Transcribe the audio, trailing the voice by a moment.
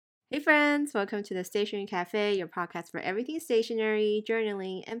Hey friends, welcome to the Stationery Cafe, your podcast for everything stationery,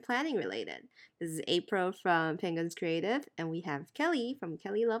 journaling, and planning related. This is April from Penguins Creative, and we have Kelly from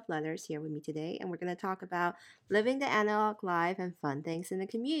Kelly Love Letters here with me today, and we're going to talk about living the analog life and fun things in the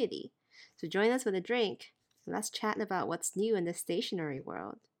community. So join us with a drink, and let's chat about what's new in the stationery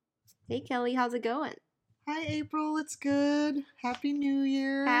world. Hey Kelly, how's it going? Hi, April. It's good. Happy New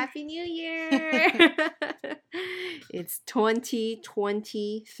Year. Happy New Year! It's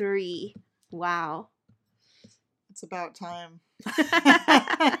 2023. Wow. It's about time.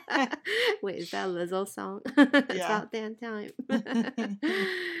 Wait, is that a Lizzo song? It's Yeah. about damn time.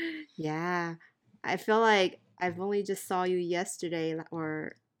 Yeah. I feel like I've only just saw you yesterday,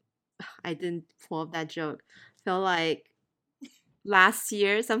 or I didn't pull up that joke. Feel like last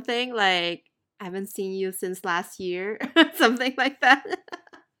year, something like I haven't seen you since last year, something like that.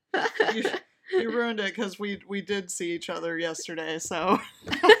 You ruined it because we did see each other yesterday, so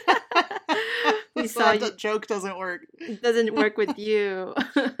We so saw that you. joke doesn't work. It doesn't work with you.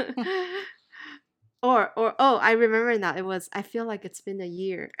 Or oh, I remember now. It was. I feel like it's been a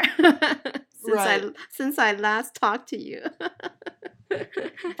year Right. since I last talked to you.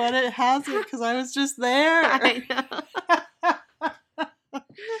 But it hasn't because I was just there. I know.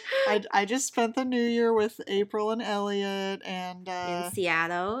 I just spent the New Year with April and Elliot and In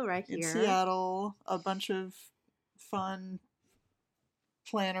Seattle, right in here. Seattle. A bunch of fun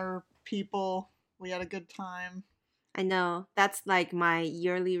planner people. We had a good time. I know. That's like my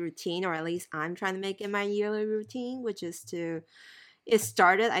yearly routine, or at least I'm trying to make it my yearly routine, which is to. It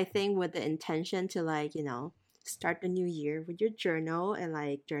started, I think, with the intention to start the new year with your journal and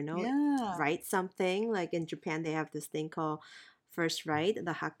Yeah. write something. Like in Japan, they have this thing called first write,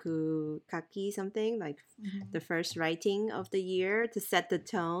 the haku kaki something, like Mhm. the first writing of the year to set the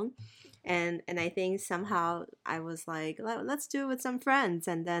tone. And I think somehow I was like, let's do it with some friends,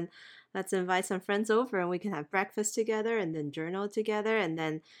 and then let's invite some friends over and we can have breakfast together and then journal together, and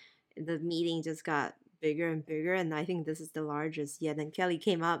then the meeting just got bigger and bigger, and I think this is the largest yet. And Kelly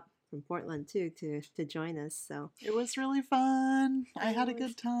came up from Portland too to join us, so It was really fun. I had a it was,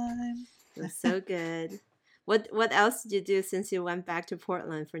 good time. it was so good. What else did you do since you went back to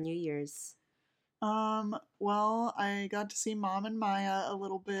Portland for New Year's? Well, I got to see Mom and Maya a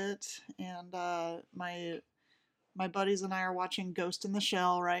little bit, and my buddies and I are watching Ghost in the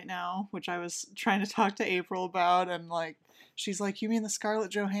Shell right now, which I was trying to talk to April about, and like she's like, "You mean the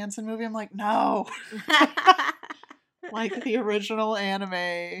Scarlett Johansson movie?" I'm like, "No." Like the original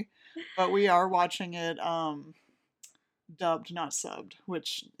anime, but we are watching it dubbed, not subbed,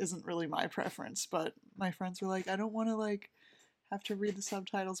 which isn't really my preference, but my friends were like, I don't want to like have to read the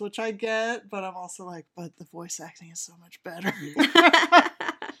subtitles, which I get, but I'm also like, but the voice acting is so much better.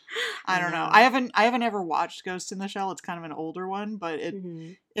 I don't know. I haven't ever watched Ghost in the Shell. It's kind of an older one, but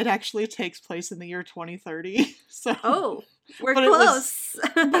it actually takes place in the year 2030. So Oh, we're but close.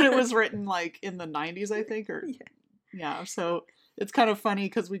 But it was written like in the 90s, I think, or yeah. So it's kind of funny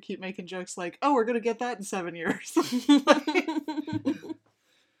because we keep making jokes like, "Oh, we're gonna get that in 7 years."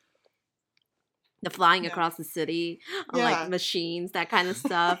 The flying across the city on Yeah. machines, that kind of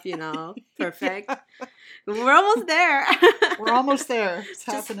stuff, perfect. Yeah. We're almost there. We're almost there. It's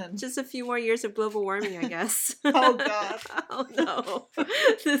happening. Just a few more years of global warming, I guess. Oh God. Oh no.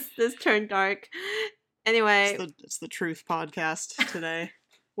 This turned dark. Anyway, it's the truth podcast today.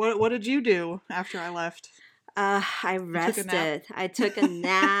 What did you do after I left? I rested. I took a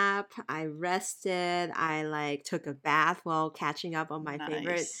nap. I rested. I took a bath while catching up on my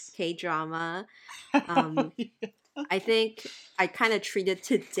favorite K-drama. I think I kind of treated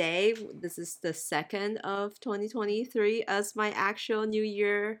today, this is the 2nd of 2023, as my actual New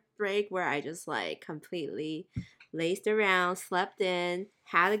Year break, where I just completely laced around, slept in,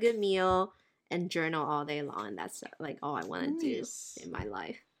 had a good meal, and journal all day long. And that's all I want to do in my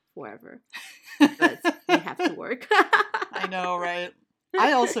life forever. But we have to work. I know, right?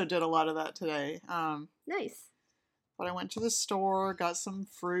 I also did a lot of that today. Nice. But I went to the store, got some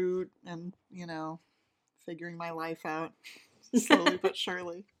fruit, and figuring my life out slowly but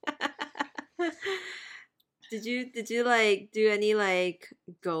surely. Did you do any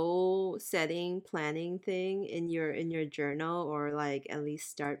goal setting planning thing in your journal, or at least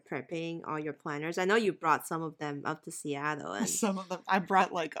start prepping all your planners? I know you brought some of them up to Seattle, and some of them I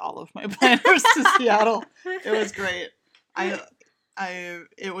brought all of my planners to Seattle. It was great.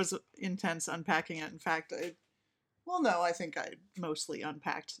 It was intense unpacking it. In fact, I think I mostly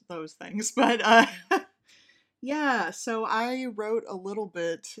unpacked those things, but yeah, so I wrote a little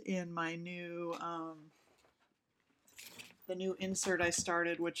bit in my new the new insert I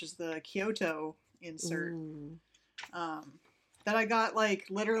started, which is the Kyoto insert. that I got like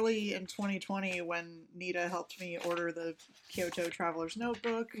literally in 2020 when Nita helped me order the Kyoto Traveler's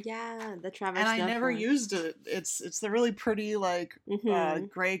Notebook. Yeah, the Traveler's Notebook. And I never one. used it. It's the really pretty like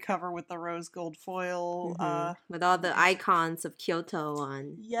gray cover with the rose gold foil. With all the icons of Kyoto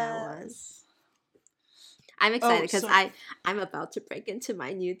on. Yes. That was. I'm excited because I'm about to break into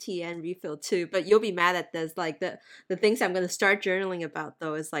my new TN refill too. But you'll be mad at this. Like the things I'm gonna start journaling about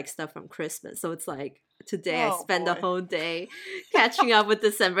though is like stuff from Christmas. So it's like today I spend the whole day catching up with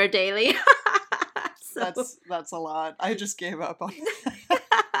December daily. So. That's a lot. I just gave up on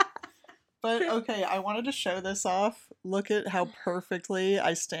that. But okay, I wanted to show this off. Look at how perfectly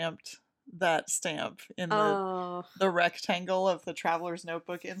I stamped that stamp in the rectangle of the Traveler's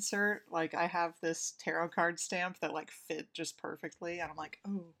Notebook insert. Like I have this tarot card stamp that like fit just perfectly, and I'm like,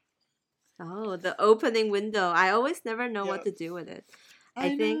 oh, the opening window. I always never know what to do with it.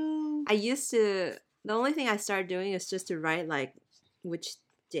 I think I used to. The only thing I started doing is just to write like which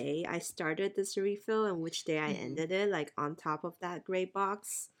day I started this refill and which day I ended it, like on top of that gray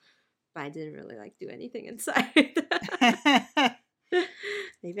box. But I didn't really like do anything inside.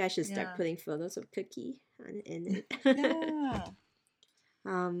 Maybe I should start putting photos of Cookie in it. Yeah.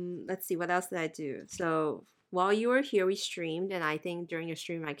 Let's see, what else did I do? So while you were here, we streamed, and I think during your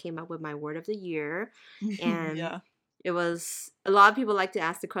stream, I came up with my word of the year, and it was a lot of people like to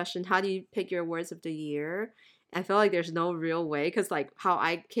ask the question, "How do you pick your words of the year?" I feel like there's no real way because like how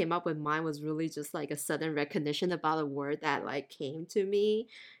I came up with mine was really just like a sudden recognition about a word that like came to me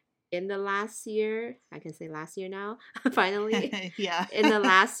in the last year. I can say last year now, finally. Yeah. In the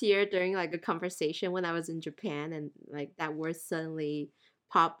last year during like a conversation when I was in Japan, and like that word suddenly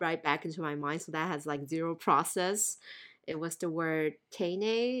popped right back into my mind. So that has like zero process. It was the word teine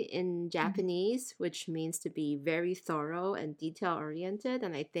in Japanese, which means to be very thorough and detail oriented.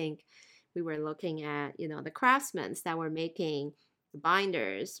 And I think we were looking at, the craftsmen that were making the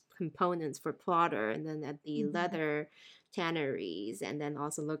binders, components for plotter, and then at the leather tanneries, and then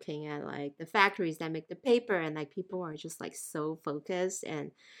also looking at like the factories that make the paper, and like people are just like so focused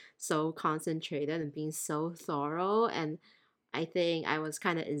and so concentrated and being so thorough. And I think I was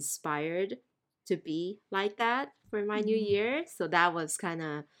kind of inspired to be like that for my new year. So that was kind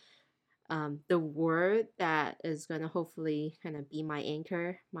of the word that is going to hopefully kind of be my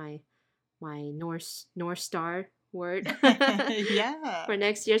anchor, my North Star word for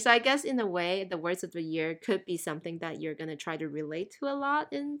next year. So I guess in a way, the words of the year could be something that you're going to try to relate to a lot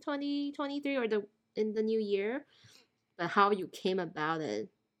in 2023 or in the new year. But how you came about it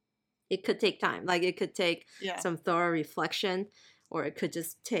could take time. Like it could take some thorough reflection, or it could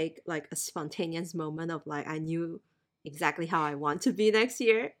just take like a spontaneous moment of like, I knew exactly how I want to be next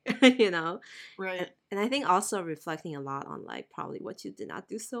year, Right. And I think also reflecting a lot on like probably what you did not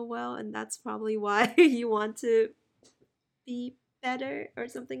do so well, and that's probably why you want to be better or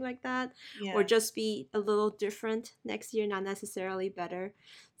something like that, or just be a little different next year, not necessarily better.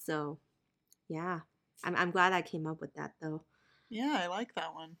 So yeah, I'm glad I came up with that though. Yeah, I like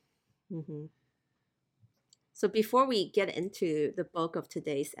that one. So before we get into the bulk of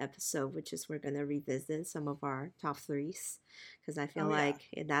today's episode, which is we're going to revisit some of our top threes, because I feel like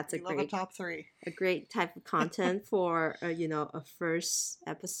that's a top three. A great type of content for a first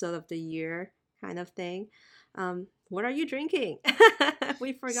episode of the year kind of thing. What are you drinking?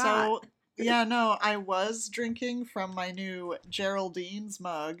 We forgot. So I was drinking from my new Geraldine's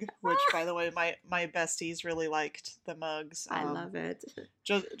mug, which, by the way, my besties really liked the mugs. I love it.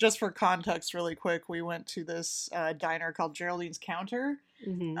 Just for context, really quick, we went to this diner called Geraldine's Counter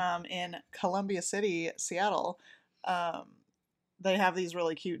in Columbia City, Seattle. They have these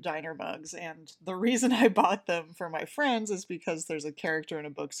really cute diner mugs, and the reason I bought them for my friends is because there's a character in a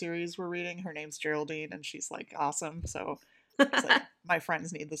book series we're reading. Her name's Geraldine, and she's like awesome, so it's like, my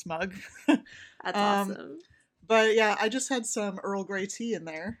friends need this mug. That's awesome. But yeah, I just had some Earl Grey tea in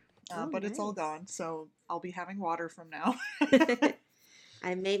there, but nice. It's all gone, so I'll be having water from now.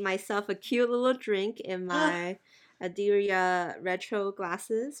 I made myself a cute little drink in my Adiria retro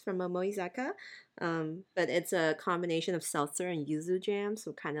glasses from Momoizaka. But it's a combination of seltzer and yuzu jam,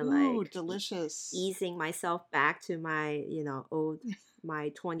 so kind of like delicious. Easing myself back to my, my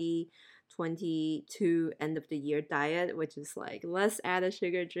 2022 end of the year diet, which is like less added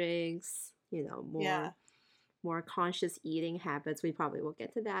sugar drinks, more conscious eating habits. We probably will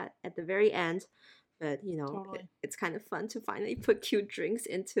get to that at the very end. But, totally. It's kind of fun to finally put cute drinks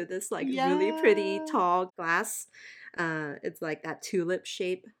into this, like, really pretty tall glass. It's like that tulip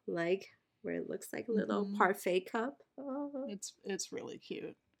shape leg where it looks like a little parfait cup. Oh. It's really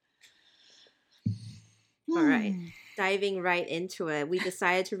cute. All right. Diving right into it. We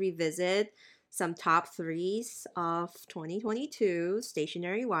decided to revisit some top threes of 2022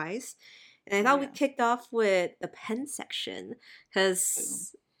 stationery wise. And I thought we kicked off with the pen section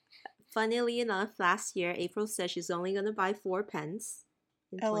because, funnily enough, last year April said she's only going to buy 4 pens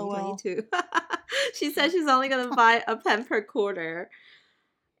in 2022. She said she's only going to buy a pen per quarter,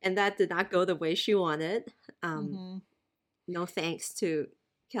 and that did not go the way she wanted. No thanks to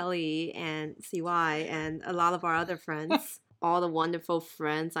Kelly and CY and a lot of our other friends, all the wonderful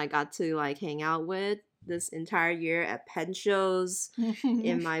friends I got to like hang out with this entire year at pen shows,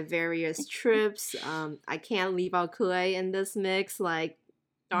 in my various trips. I can't leave out Kue in this mix. Like,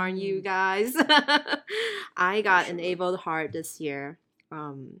 darn you guys. I got enabled hard this year.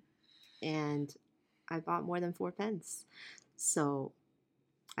 And I bought more than 4 pens. So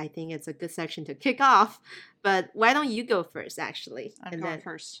I think it's a good section to kick off. But why don't you go first, actually? I'm going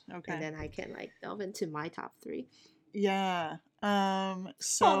first. Okay. And then I can like delve into my top 3. Yeah.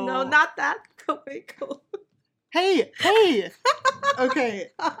 So. Oh no, not that. Go. Hey.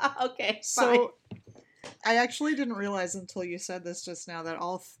 Okay. Okay. So I actually didn't realize until you said this just now that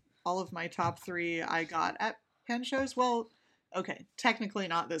all of my top 3 I got at pen shows. Well, okay, technically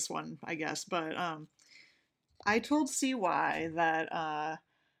not this one, I guess, but I told CY that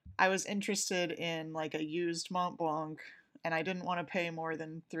I was interested in like a used Mont Blanc, and I didn't want to pay more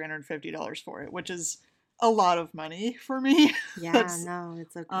than $350 for it, which is a lot of money for me. Yeah, no,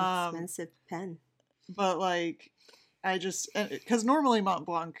 it's an expensive pen. But like, I just, because normally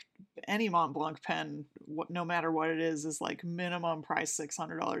any Mont Blanc pen, no matter what it is like minimum price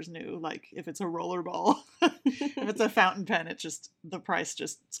 $600 new. Like if it's a rollerball, if it's a fountain pen, the price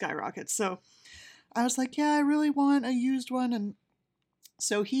just skyrockets. So I was like, yeah, I really want a used one. And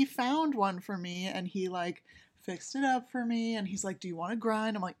so he found one for me, and he like fixed it up for me, and he's like, do you want to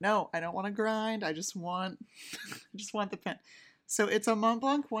grind? I'm like, no, I don't want to grind. I just want the pen. So it's a Mont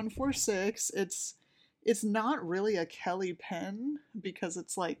Blanc 146. It's not really a Kelly pen because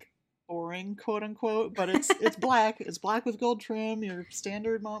it's like boring, quote unquote, but it's black. It's black with gold trim, your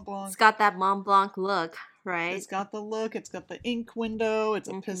standard Mont Blanc. It's got that Mont Blanc look, right? It's got the look. It's got the ink window. It's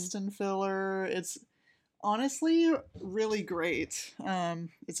a piston filler. It's honestly really great.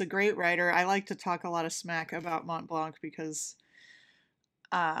 It's a great writer. I like to talk a lot of smack about Mont Blanc because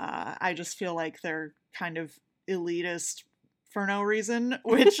I just feel like they're kind of elitist for no reason,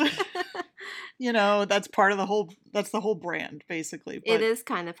 which that's the whole brand basically. But it is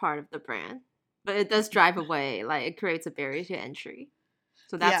kind of part of the brand, but it does drive away, like it creates a barrier to entry.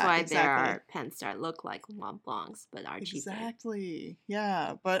 So that's why there are pens that look like Mont Blancs but are cheaper. Exactly.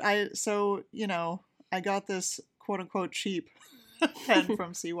 Yeah, but I got this quote unquote cheap pen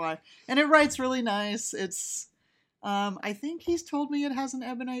from CY, and it writes really nice. It's I think he's told me it has an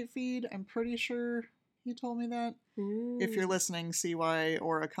ebonite feed. I'm pretty sure he told me that. If you're listening, CY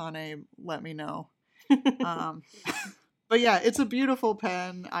or Akane, let me know. But yeah, it's a beautiful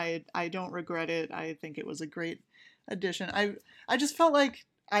pen. I don't regret it. I think it was a great addition. I just felt like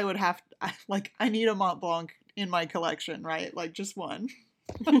I would have I need a Mont Blanc in my collection, right? Like just one.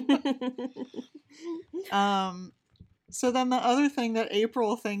 So then the other thing that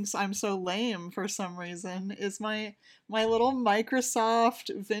April thinks I'm so lame for some reason is my little Microsoft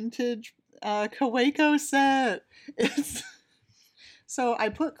vintage Kaweco set. So I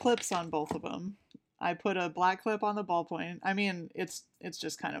put clips on both of them. I put a black clip on the ballpoint. I mean, it's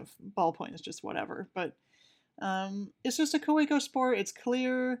just kind of, ballpoint is just whatever, but it's just a Kaweco Sport. It's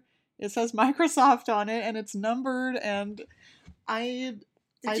clear. It says Microsoft on it, and it's numbered, and Did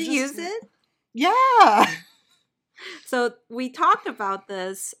you use it? Yeah! So we talked about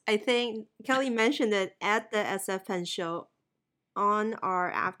this. I think Kelly mentioned it at the SF Pen Show on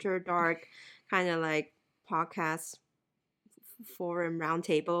our After Dark kind of like podcast forum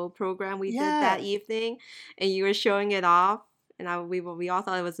roundtable program we did that evening, and you were showing it off, and we all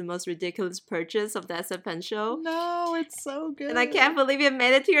thought it was the most ridiculous purchase of the SF Pen Show. No, it's so good. And I can't believe it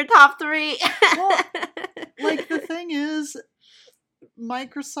made it to your top 3. Well, like the thing is,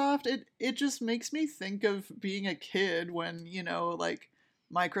 Microsoft, it just makes me think of being a kid when, like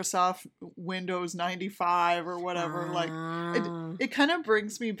Microsoft Windows 95 or whatever. Like it kind of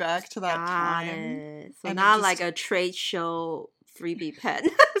brings me back to that time. So not like a trade show freebie pen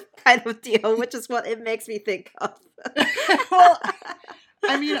kind of deal, which is what it makes me think of. Well,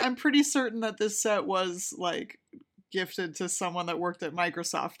 I mean, I'm pretty certain that this set was like gifted to someone that worked at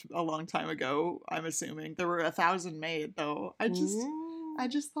Microsoft a long time ago. I'm assuming there were 1,000 made, though. I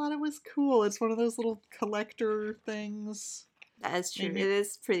just thought it was cool. It's one of those little collector things. That's true. It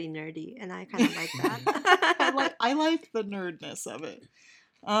is pretty nerdy, and I kind of like that. I like the nerdness of it.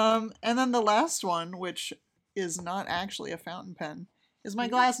 And then the last one, which is not actually a fountain pen, is my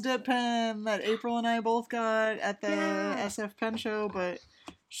glass dip pen that April and I both got at the SF Pen Show, but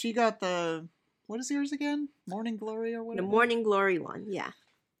she got the, what is yours again? Morning Glory or whatever? The Morning Glory one, yeah.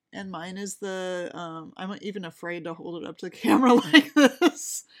 And mine is the, I'm even afraid to hold it up to the camera like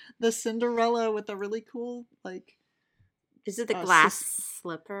this. The Cinderella with a really cool, like... Is it the glass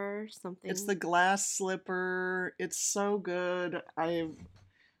slipper or something? It's the glass slipper. It's so good.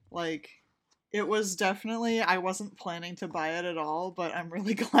 It was definitely, I wasn't planning to buy it at all, but I'm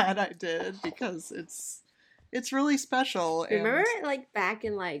really glad I did because it's really special. Remember, like, back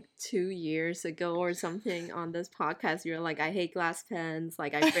in, like, 2 years ago or something on this podcast, you were like, I hate glass pens.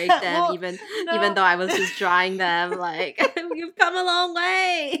 Like, I break them well, even though I was just drying them. Like, you've come a long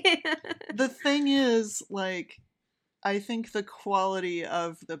way. The thing is, like, I think the quality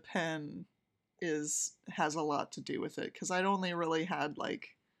of the pen has a lot to do with it, because I'd only really had, like,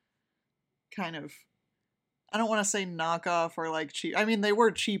 kind of, I don't want to say knockoff or, like, cheap. I mean, they were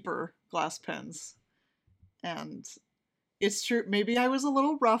cheaper glass pens. And it's true, maybe I was a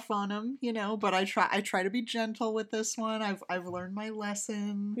little rough on them, you know, but I try to be gentle with this one. I've learned my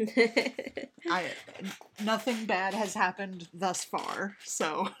lesson. Nothing bad has happened thus far,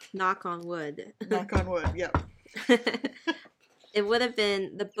 so knock on wood. Knock on wood, yep. It would have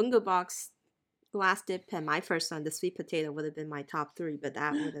been the Bungo Box glass dip pen, my first one, the sweet potato, would have been my top 3, but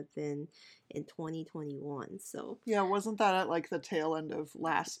that would have been in 2021. So yeah, wasn't that at like the tail end of of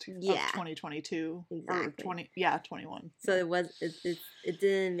 2022? Exactly. Or 21. So it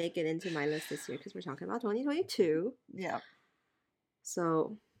didn't make it into my list this year because we're talking about 2022. Yeah.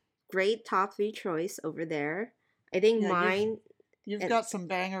 So great top 3 choice over there. I think mine. You've got some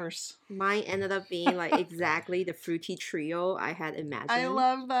bangers. Mine ended up being like exactly the fruity trio I had imagined. I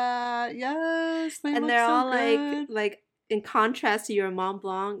love that. Yes, and they're so all good. like in contrast to your Mont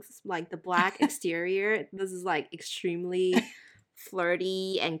Blanc's, like the black exterior. This is like extremely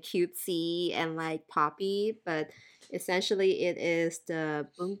flirty and cutesy and like poppy, but essentially it is the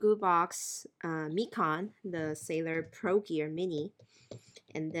Bungo Box Mikan, the Sailor Pro Gear Mini,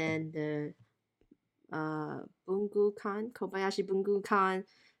 and then the Kobayashi Bungo-kan,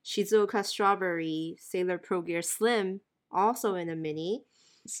 Shizuoka Strawberry, Sailor Pro Gear Slim, also in a mini.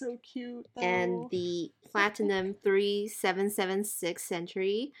 So cute, though. And the Platinum 3776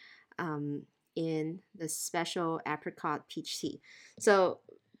 Century in the special apricot peach tea. So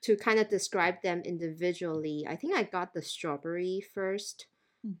to kind of describe them individually, I think I got the strawberry first,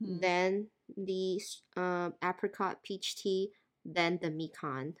 then the apricot peach tea, then the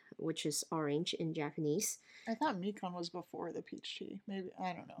Mikan, which is orange in Japanese. I thought Mikan was before the peach tea. Maybe,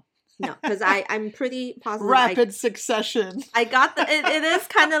 I don't know. No, because I'm pretty positive. Rapid succession. I got it is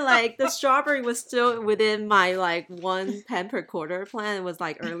kind of like the strawberry was still within my like 1 pen per quarter plan. It was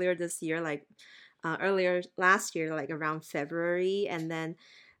like earlier this year, like earlier last year, like around February. And then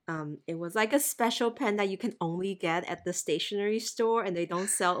it was like a special pen that you can only get at the stationery store and they don't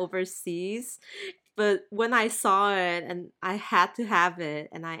sell overseas. But when I saw it and I had to have it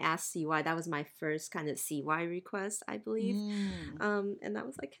and I asked CY, that was my first kind of CY request, I believe. And I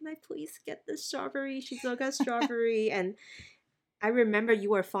was like, can I please get the strawberry, Shizuoka strawberry? And I remember you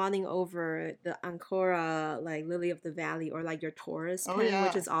were fawning over the Ancora, like Lily of the Valley, or like your Taurus pen,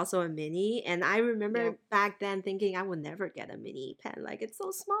 which is also a mini. And I remember back then thinking I would never get a mini pen. Like, it's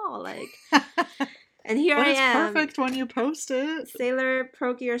so small. Like... And here I am. It's perfect when you post it. Sailor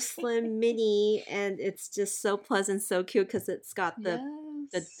Pro Gear Slim Mini, and it's just so pleasant, so cute because it's got the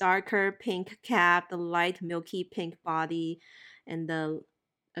darker pink cap, the light milky pink body, and the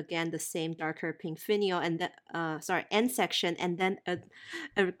same darker pink finial, and the end section, and then a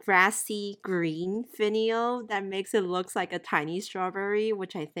grassy green finial that makes it look like a tiny strawberry,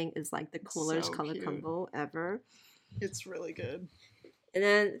 which I think is like the coolest color combo ever. It's really good. And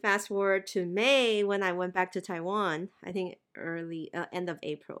then fast forward to May when I went back to Taiwan. I think end of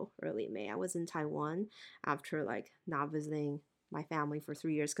April, early May. I was in Taiwan after like not visiting my family for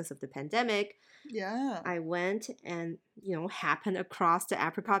 3 years because of the pandemic. Yeah. I went and, happened across the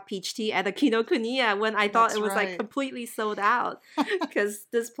apricot peach tea at the Kinokuniya when I thought it was like completely sold out. Because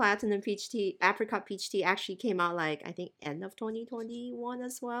this platinum apricot peach tea actually came out like, I think end of 2021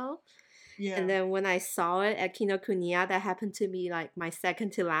 as well. Yeah. And then when I saw it at Kinokuniya, that happened to me like my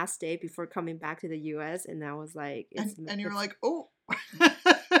second to last day before coming back to the US. And I was like... And you're like, oh...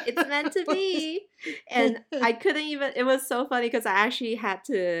 It's meant to be. And I couldn't even... It was so funny because I actually had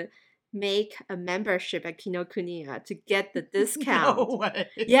to make a membership at Kinokuniya to get the discount. No way.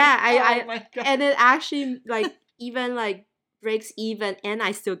 Yeah, oh my God. And it actually like even like breaks even and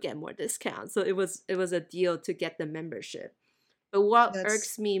I still get more discounts. So it was a deal to get the membership. But what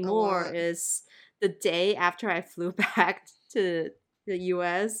irks me more is the day after I flew back to the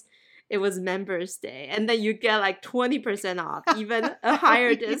US, it was Members Day. And then you get like 20% off, even a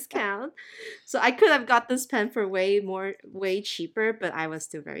higher discount. So I could have got this pen for way cheaper, but I was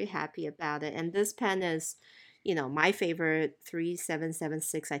still very happy about it. And this pen is, my favorite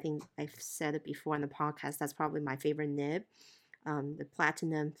 3776. I think I've said it before on the podcast. That's probably my favorite nib. The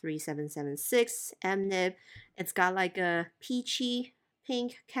Platinum 3776 M nib. It's got like a peachy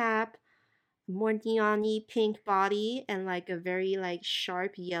pink cap, more neon-y pink body, and like a very like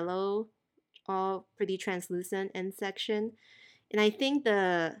sharp yellow, all pretty translucent end section. And I think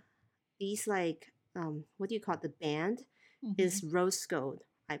these like what do you call it? The band is rose gold,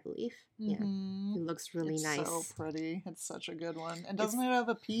 I believe. Yeah, it looks really nice. It's so pretty. It's such a good one. And doesn't it have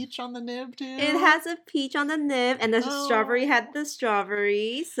a peach on the nib too? It has a peach on the nib, and the strawberry had the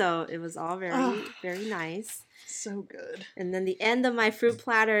strawberry, so it was all very very nice. So good. And then the end of my fruit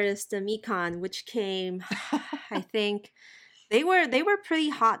platter is the Mikan, which came, I think, they were pretty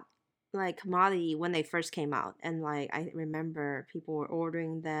hot like commodity when they first came out, and like I remember people were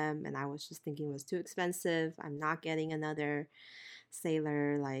ordering them, and I was just thinking it was too expensive. I'm not getting another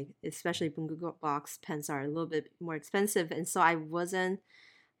Sailor, like especially Bungu box pens are a little bit more expensive, and so I wasn't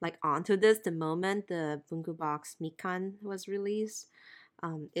like onto this the moment the Bungu box Mikan was released.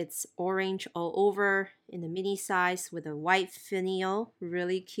 It's orange all over in the mini size with a white finial,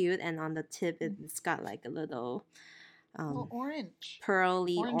 really cute, and on the tip it's got like a little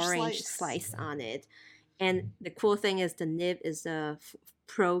pearly orange slice on it. And the cool thing is the nib is a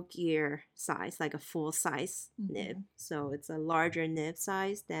Pro Gear size, like a full size nib. So it's a larger nib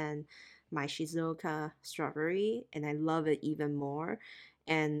size than my Shizuoka strawberry, and I love it even more.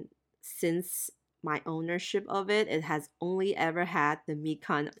 And since my ownership of it, it has only ever had the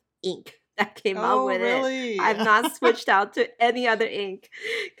Mikan ink that came out with it. I've not switched out to any other ink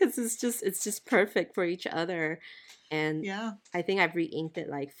because it's just perfect for each other. And I think I've re-inked it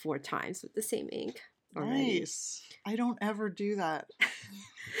like 4 times with the same ink already. Nice. I don't ever do that.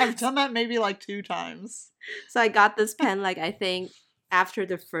 I've done that maybe like 2 times. So I got this pen like I think after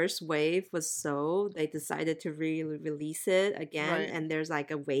the first wave was sold, they decided to release it again, and there's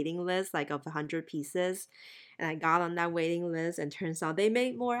like a waiting list like of 100 pieces, and I got on that waiting list, and turns out they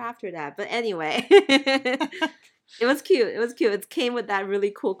made more after that. But anyway, it was cute. It came with that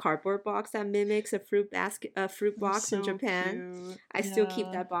really cool cardboard box that mimics a fruit box in Japan. Cute. I still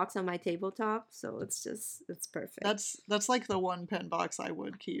keep that box on my tabletop, so it's perfect. That's like the one pen box I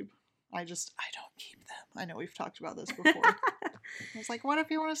would keep. I don't keep them. I know we've talked about this before. I was like, what if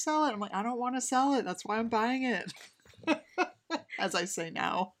you want to sell it? I'm like, I don't want to sell it. That's why I'm buying it. As I say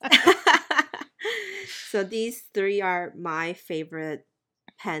now. So these 3 are my favorite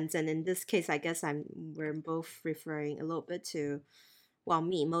pens. And in this case, I guess we're both referring a little bit to, well,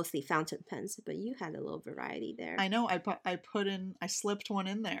 me, mostly fountain pens. But you had a little variety there. I know. I slipped one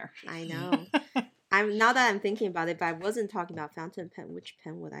in there. I know. Now that I'm thinking about it, but I wasn't talking about fountain pen, which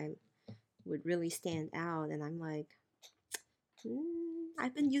pen would really stand out? And I'm like,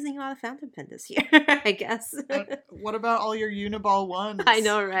 I've been using a lot of fountain pen this year, I guess. What about all your Uniball ones? I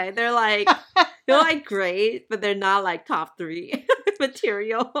know, right? They're like great, but they're not like top 3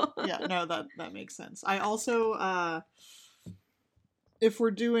 material. Yeah, no, that makes sense. I also, if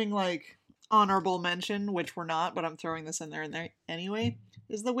we're doing like honorable mention, which we're not, but I'm throwing this in there anyway,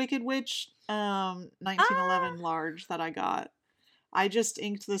 is the Wicked Witch 1911 large that I got. I just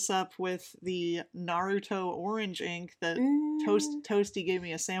inked this up with the Naruto orange ink that Toasty gave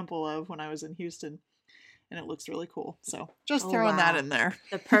me a sample of when I was in Houston, and it looks really cool. So just throwing that in there.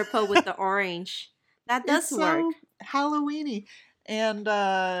 The purple with the orange. That does work. So Halloween-y. And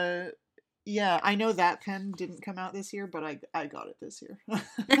yeah, I know that pen didn't come out this year, but I got it this year.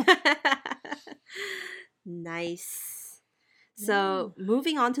 Nice. So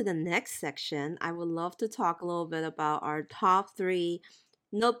moving on to the next section, I would love to talk a little bit about our top 3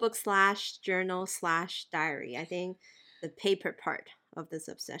 notebook / journal / diary. I think the paper part of this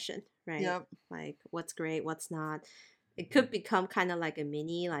obsession, right? Yep. Like what's great, what's not. It could become kind of like a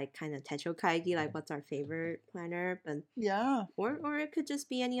mini, like kind of techo kaigi, like what's our favorite planner, but or it could just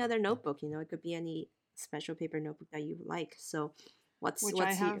be any other notebook. It could be any special paper notebook that you like. So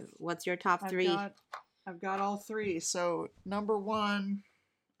what's your top 3? I've got all 3. So number 1,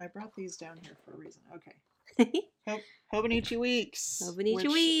 I brought these down here for a reason. Okay. Hobonichi Weeks. Hobonichi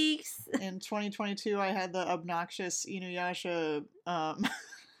Weeks. In 2022, I had the obnoxious Inuyasha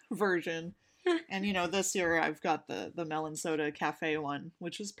version. And, this year I've got the Melon Soda Cafe one,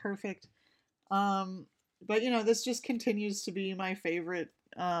 which is perfect. But, this just continues to be my favorite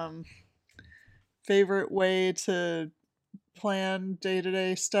way to plan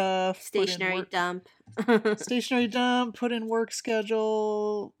day-to-day stuff. Stationery dump. Stationery dump, put in work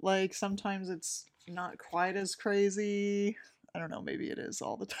schedule. Like, sometimes it's not quite as crazy. I don't know, maybe it is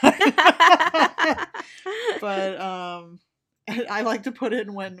all the time. But I like to put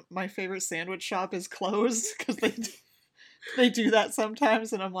in when my favorite sandwich shop is closed, because they do that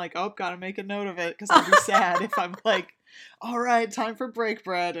sometimes, and I'm like, oh, gotta make a note of it, because I'll be sad if I'm like, all right, time for break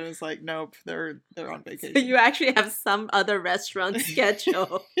bread, and it's like, nope, they're on vacation. So you actually have some other restaurant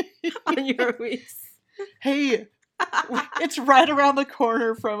schedule on your weeks. Hey, it's right around the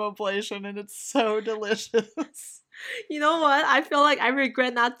corner from Oblation, and it's so delicious. You know what? I feel like I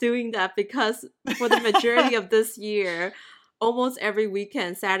regret not doing that, because for the majority of this year, almost every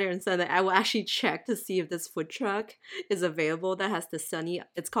weekend, Saturday and Sunday, I will actually check to see if this food truck is available that has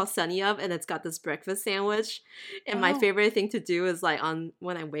it's called Sunny Up, and it's got this breakfast sandwich. And my favorite thing to do is like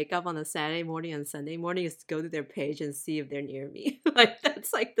when I wake up on a Saturday morning and Sunday morning is to go to their page and see if they're near me. Like,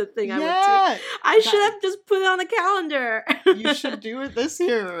 that's like the thing I would do. I should have just put it on the calendar. You should do it this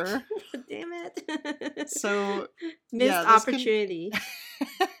year. Damn it. So missed opportunity.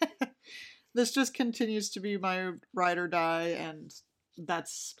 This just continues to be my ride or die, and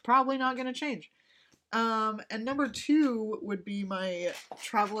that's probably not going to change. And number 2 would be my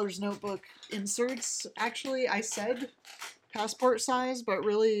Traveler's Notebook inserts. Actually, I said passport size, but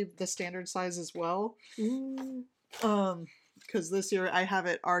really the standard size as well. Because this year I have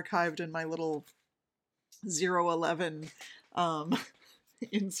it archived in my little 011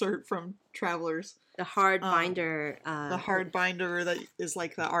 insert from Travelers. The hard binder. The hard binder that is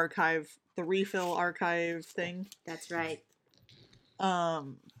like the archive, the refill archive thing. That's right.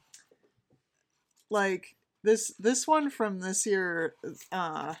 Like this one from this year,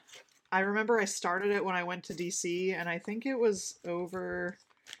 I remember I started it when I went to DC, and I think it was over.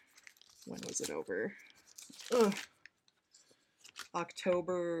 When was it over?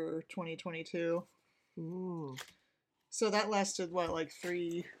 October 2022. Ooh. So that lasted what, like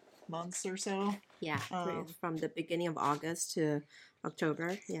 3 months or so? Yeah, from the beginning of August to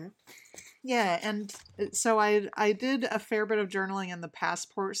October, yeah. Yeah, and so I did a fair bit of journaling in the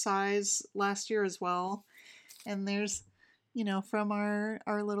passport size last year as well. And there's, from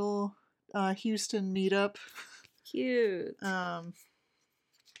our little Houston meetup. Cute.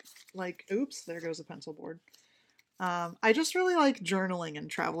 Oops, there goes a pencil board. I just really like journaling in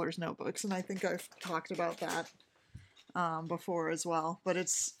Traveler's Notebooks, and I think I've talked about that before as well. But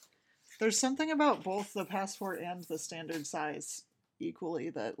there's something about both the passport and the standard size equally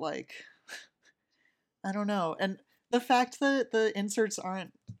that, like, I don't know. And the fact that the inserts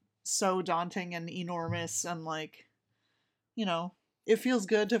aren't so daunting and enormous, and like, it feels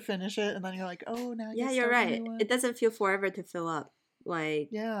good to finish it, and then you're like, oh, now you're right. It doesn't feel forever to fill up. Like,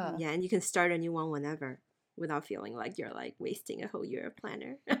 yeah, and you can start a new one whenever without feeling like you're like wasting a whole year of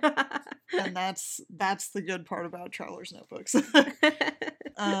planner. And that's the good part about Traveler's Notebooks.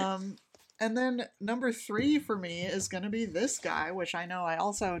 And then number 3 for me is going to be this guy, which I know I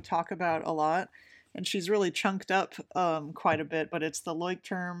also talk about a lot, and she's really chunked up quite a bit, but it's the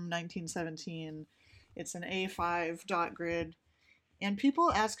Leuchtturm 1917. It's an A5 dot grid. And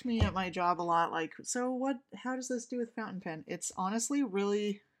people ask me at my job a lot, like, so how does this do with fountain pen? It's honestly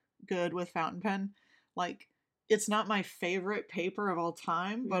really good with fountain pen. Like, it's not my favorite paper of all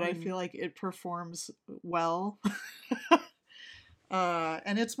time, but I feel like it performs well.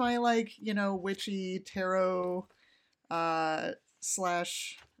 And it's my, like, witchy tarot /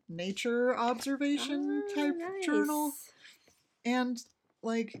 nature observation type journal. And,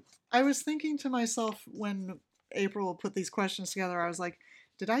 like, I was thinking to myself when April put these questions together, I was like,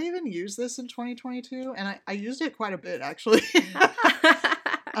 did I even use this in 2022? And I used it quite a bit, actually.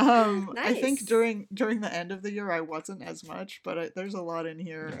 Nice. I think during the end of the year I wasn't as much, but there's a lot in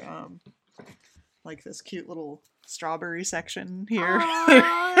here. Like this cute little strawberry section here.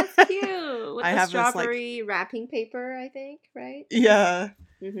 Oh, that's cute. With I the have strawberry this, like, wrapping paper, I think, right? Yeah.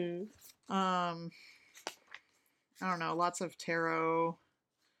 Mm-hmm. I don't know, lots of tarot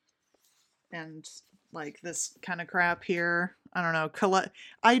and like this kind of crap here. I don't know.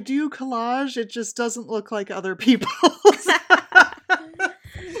 I do collage. It just doesn't look like other people's.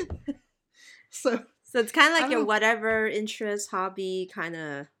 So it's kind of like your whatever interest, hobby kind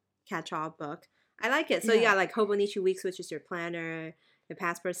of catch-all book. I like it. So you got like Hobonichi Weeks, which is your planner, the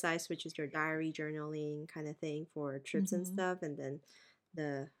passport size, which is your diary journaling kind of thing for trips and stuff, and then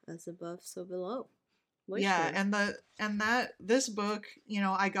the as above, so below. Yeah, and this book,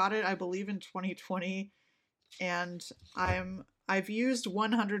 I got it, I believe, in 2020, and I've used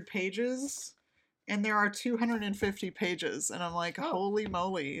 100 pages, and there are 250 pages, and I'm like, holy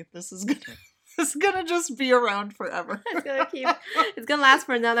moly, this is gonna It's gonna just be around forever. It's gonna last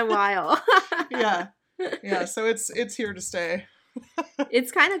for another while. Yeah, so it's here to stay.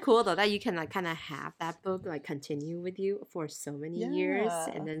 It's kind of cool though that you can like kind of have that book like continue with you for so many years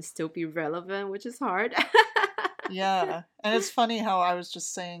and then still be relevant, which is hard. Yeah, and it's funny how I was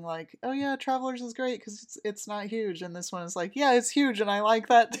just saying like, oh yeah, Travelers is great because it's not huge, and this one is like, yeah, it's huge, and I like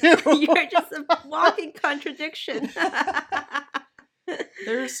that too. You're just a walking contradiction.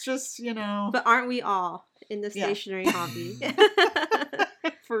 There's just, But aren't we all in the stationery hobby?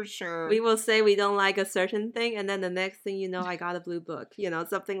 For sure. We will say we don't like a certain thing, and then the next thing you know, I got a blue book,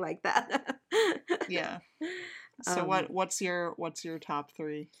 something like that. Yeah. So what's your top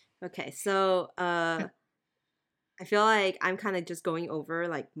 3? Okay, so I feel like I'm kind of just going over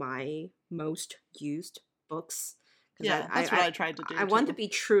like my most used books. Yeah, that's what I tried to do. I want to be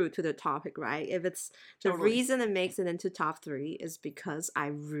true to the topic, right? If it's the reason it makes it into top 3 is because I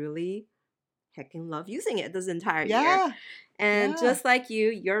really heckin' love using it this entire year. And just like you,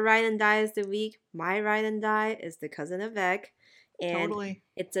 your ride and die is the week. My ride and die is the Cousin of Egg. And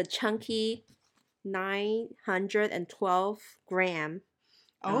it's a chunky 912 gram.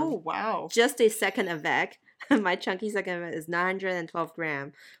 Oh, wow. Just a second of Egg. My chunky second of Egg is 912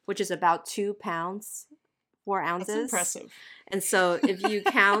 gram, which is about 2 pounds, 4 ounces. That's impressive. And so if you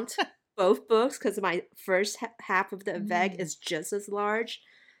count both books, because my first half of the Veg is just as large,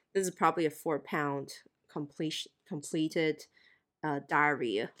 this is probably a 4-pound completed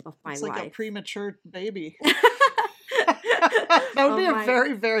diary of my life. It's like a premature baby. That would be a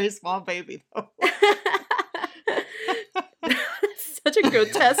very, very small baby, though. Such a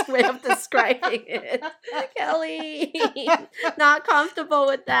grotesque way of describing it. Kelly, not comfortable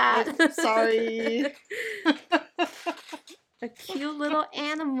with that. I'm sorry. A cute little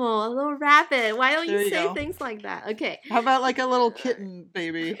animal, a little rabbit. Why don't you say things like that? Okay. How about like a little kitten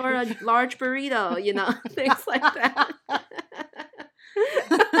baby? Or a large burrito, things like that.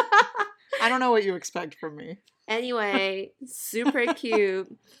 I don't know what you expect from me. Anyway, super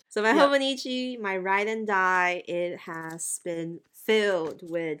cute. So my Hobonichi, my ride and die, it has been filled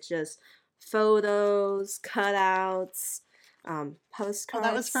with just photos, cutouts, postcards. Oh,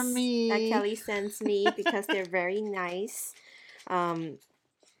 that was from me. That Kelly sends me because they're very nice.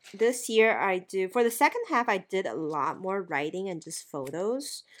 This year for the second half, I did a lot more writing and just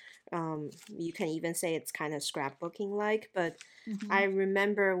photos. You can even say it's kind of scrapbooking like, but I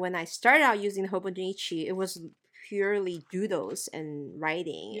remember when I started out using the Hobonichi, it was purely doodles and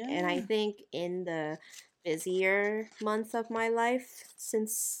writing. And I think in the busier months of my life,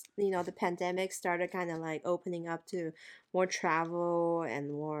 since the pandemic started kind of like opening up to more travel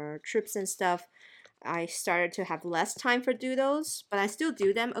and more trips and stuff, I started to have less time for doodles, but I still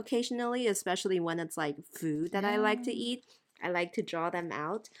do them occasionally, especially when it's like food that I like to eat. I like to draw them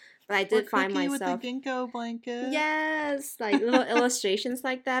out. But I did find myself with the ginkgo blanket. Yes, like little illustrations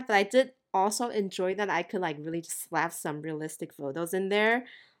like that. But I did also enjoy that I could like really just slap some realistic photos in there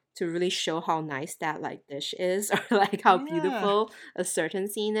to really show how nice that like dish is, or like how beautiful a certain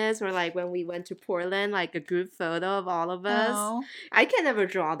scene is, or like when we went to Portland, like a group photo of all of us. Oh. I can never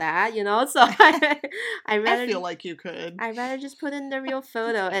draw that, so I feel like you could. I'd rather just put in the real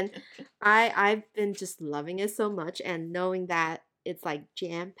photo, and I've been just loving it so much, and knowing that it's like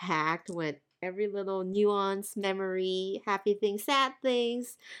jam packed with every little nuance, memory, happy things, sad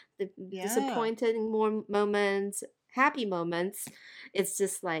things, the disappointed moments, happy moments. It's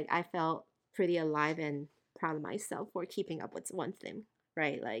just like I felt pretty alive and proud of myself for keeping up with one thing,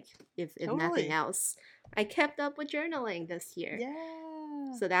 right? Like if nothing else, I kept up with journaling this year.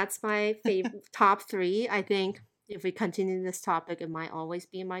 Yeah. So that's my top 3. I think if we continue this topic, it might always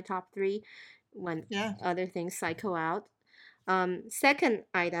be in my top 3 when other things cycle out. Second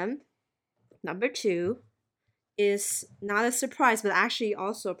item, number 2, is not a surprise, but actually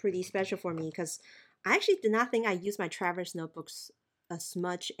also pretty special for me because I actually did not think I used my Traverse notebooks as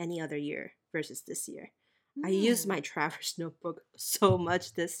much any other year versus this year. I used my Traverse notebook so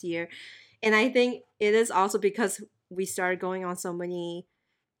much this year. And I think it is also because we started going on so many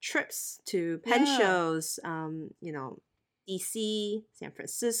trips to pen shows, DC, San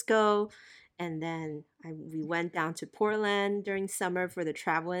Francisco, and then we went down to Portland during summer for the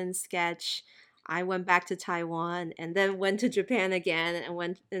Travel and Sketch. I went back to Taiwan and then went to Japan again and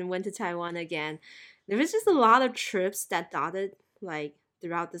went to Taiwan again. There was just a lot of trips that dotted like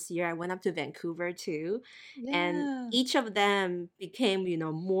throughout this year. I went up to Vancouver too. And each of them became,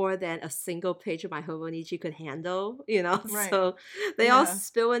 more than a single page of my Hobonichi could handle, Right. So they all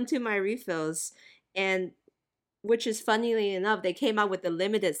spill into my refills. And which is funnily enough, they came out with the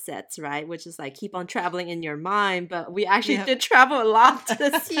limited sets, right? Which is like keep on traveling in your mind, but we actually did travel a lot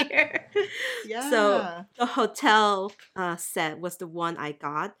this year. So the hotel set was the one I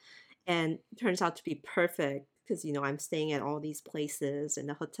got, and it turns out to be perfect because I'm staying at all these places, and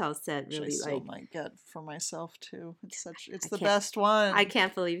the hotel set really I still like might get for myself too. It's the best one. I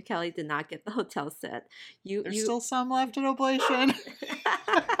can't believe Kelly did not get the hotel set. There's still some left in Oblation.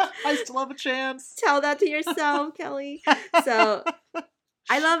 I still have a chance. Tell that to yourself, Kelly. So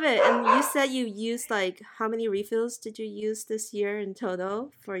I love it. And you said you used like, how many refills did you use this year in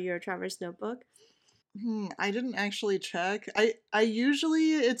total for your Traverse notebook? I didn't actually check. I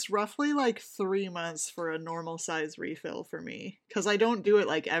usually, it's roughly like 3 months for a normal size refill for me, because I don't do it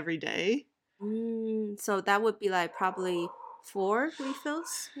like every day. So that would be like probably 4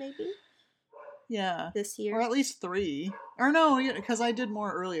 refills, maybe? Yeah. This year? Or at least 3. Or no, because I did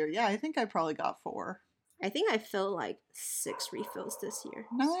more earlier. Yeah, I think I probably got 4. I think I filled like 6 refills this year.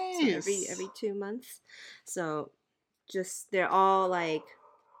 Nice. So every 2 months. So just, they're all like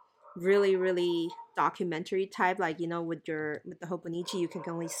really, really documentary type, like with the Hobonichi you can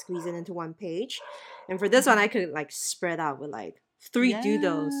only squeeze it into 1 page, and for this one I could like spread out with like 3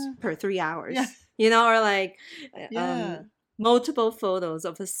 doodles per 3 hours, or like multiple photos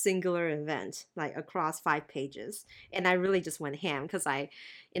of a singular event like across 5 pages, and I really just went ham because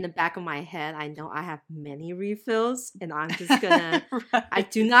in the back of my head I know I have many refills and I'm just gonna right. I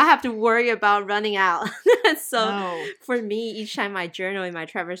do not have to worry about running out. So for me, each time I journal in my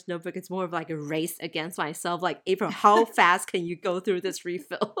Traverse notebook, it's more of like a race against myself, like, April, how fast can you go through this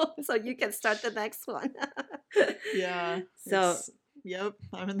refill so you can start the next one? So yep,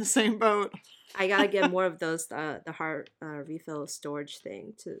 I'm in the same boat. I gotta get more of those the hard refill storage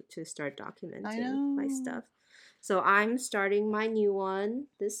thing to start documenting my stuff. So I'm starting my new one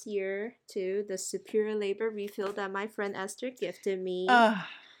this year too, the Superior Labor refill that my friend Esther gifted me.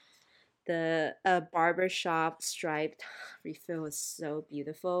 The barbershop striped refill is so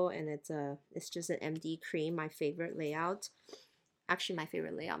beautiful, and it's just an MD cream, my favorite layout. Actually, my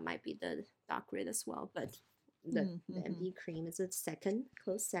favorite layout might be the dock grid as well, but the MD cream is a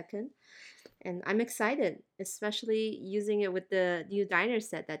close second. And I'm excited, especially using it with the new diner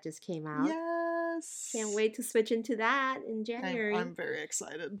set that just came out. Yes. Can't wait to switch into that in January. I'm very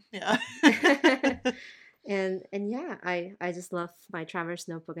excited. Yeah. And yeah, I just love my Traverse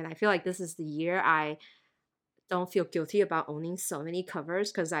notebook, and I feel like this is the year I don't feel guilty about owning so many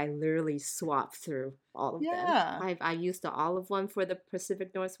covers because I literally swapped through all of them. I used the olive one for the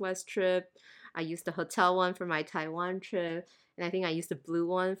Pacific Northwest trip. I used the hotel one for my Taiwan trip. And I think I used the blue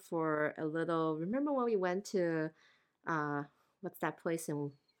one for a little... Remember when we went to... what's that place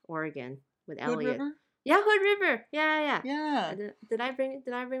in Oregon with Elliot? Hood River? Yeah, Hood River. Yeah. Did I bring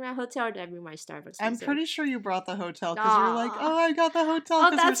my hotel or did I bring my Starbucks? I'm pretty sure you brought the hotel because you're like, oh, I got the hotel.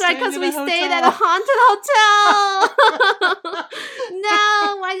 Oh, that's right, because we stayed at a haunted hotel.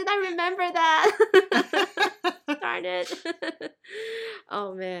 No, why did I remember that? Darn it.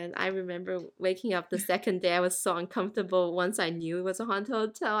 Oh man, I remember waking up the second day. I was so uncomfortable. Once I knew it was a haunted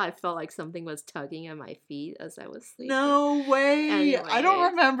hotel, I felt like something was tugging at my feet as I was sleeping. No way. Anyway. I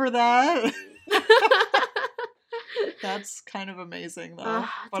don't remember that. That's kind of amazing though,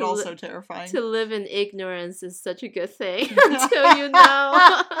 but also terrifying. To live in ignorance is such a good thing until you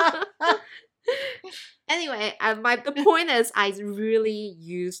know. Anyway, the point is I really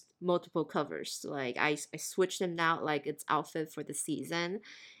used multiple covers. Like I switched them out like it's outfit for the season.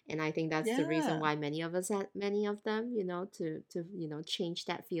 And I think that's the reason why many of us had many of them, to change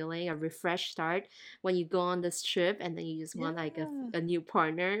that feeling, a refresh start when you go on this trip and then you just want like a new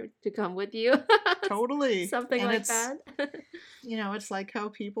partner to come with you. Totally. Something like that. It's like how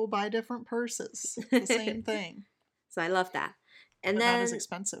people buy different purses. It's the same thing. So I love that. And but then not as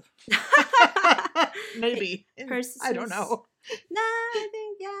expensive. Maybe. Purses. I don't know. No, I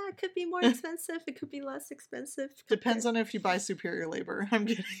think it could be more expensive. It could be less expensive. Depends on if you buy Superior Labor. I'm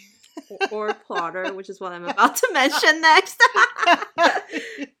kidding. Or Plotter, which is what I'm about to mention next.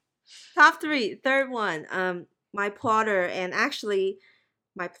 Top 3, third one. My Plotter, and actually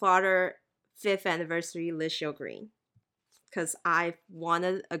my Plotter 5th anniversary Lishio green. Because I've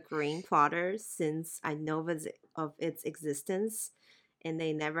wanted a green plotter since I know of its existence, and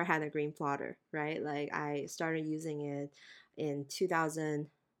they never had a green plotter, right? Like I started using it in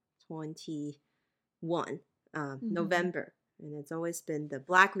 2021, November, and it's always been the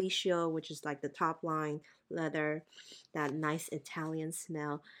black liscio, which is like the top line leather, that nice Italian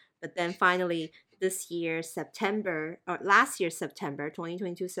smell. But then finally last year September,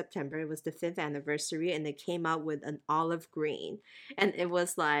 2022 September, it was the 5th anniversary, and they came out with an olive green, and it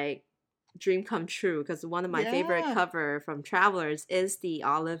was like dream come true because one of my favorite cover from Travelers is the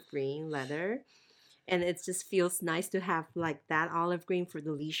olive green leather. And it just feels nice to have like that olive green for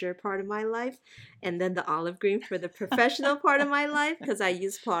the leisure part of my life, and then the olive green for the professional part of my life, because I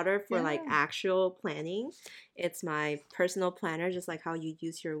use Plotter for like actual planning. It's my personal planner, just like how you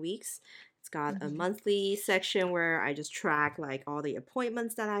use your weeks. It's got a monthly section where I just track like all the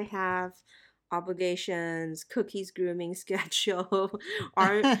appointments that I have, obligations, cookies, grooming schedule,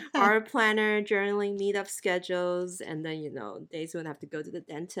 our planner, journaling, meetup schedules, and then days when I have to go to the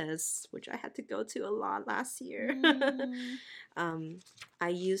dentist, which I had to go to a lot last year. I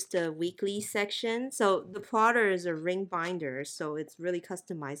used the weekly section. So the plotter is a ring binder, so it's really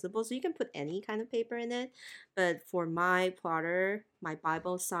customizable. So you can put any kind of paper in it. But for my plotter, my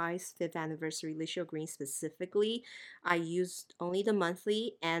Bible size 5th anniversary Licio Green specifically, I used only the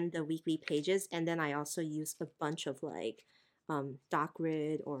monthly and the weekly pages. And then I also used a bunch of like dot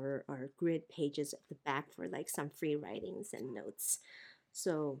grid or grid pages at the back for like some free writings and notes.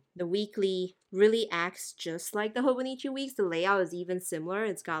 So the weekly really acts just like the Hobonichi weeks. The layout is even similar.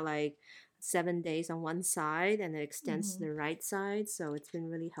 It's got like 7 days on one side and it extends to the right side. So it's been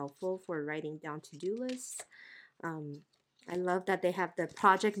really helpful for writing down to-do lists. I love that they have the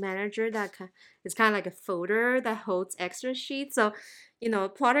project manager that is kind of like a folder that holds extra sheets. So,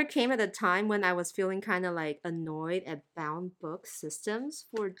 Plotter came at a time when I was feeling kind of like annoyed at bound book systems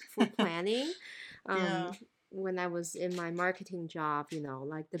for planning. When I was in my marketing job,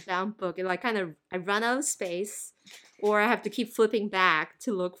 like the bound book, it like kind of I run out of space, or I have to keep flipping back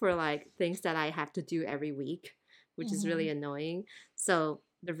to look for like things that I have to do every week, which is really annoying. So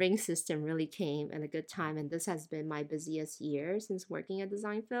the ring system really came at a good time, and this has been my busiest year since working at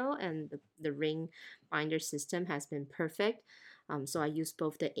Designville, and the ring binder system has been perfect. So I use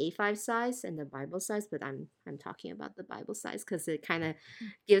both the A5 size and the Bible size, but I'm talking about the Bible size because it kind of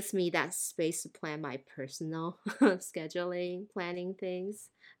gives me that space to plan my personal scheduling, planning things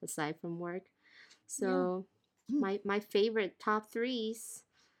aside from work. So my favorite top threes: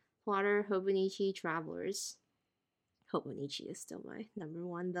 Plotter, Hobonichi, Travelers. Hobonichi is still my number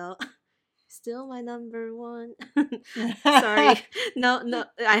one though. Still my number one. Sorry. No.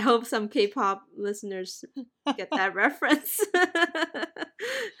 I hope some K-pop listeners get that reference.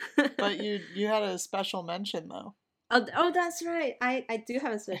 But you had a special mention though. Oh, that's right. I do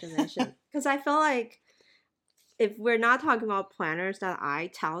have a special mention because I feel like if we're not talking about planners that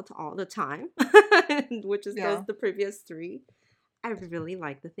I tout all the time, which is the previous three, I really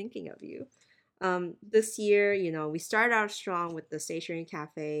like the Thinking of You. This year, we started out strong with the Stationery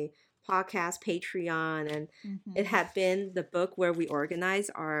Cafe podcast, Patreon, and it had been the book where we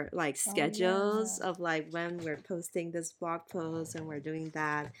organize our like schedules of like when we're posting this blog post and we're doing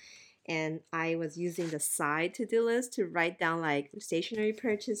that. And I was using the side to-do list to write down like stationery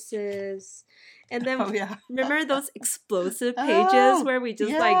purchases. And then remember those explosive pages where we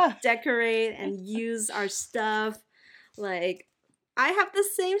just like decorate and use our stuff? Like, I have the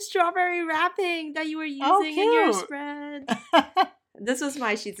same strawberry wrapping that you were using in your spread. This was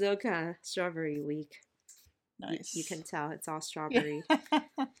my Shizuoka strawberry week. Nice. You can tell it's all strawberry.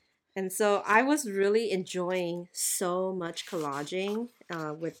 And so I was really enjoying so much collaging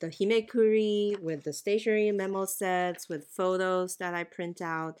with the himekuri, with the stationery memo sets, with photos that I print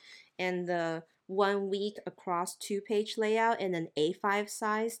out, and the 1 week across 2-page layout in an A5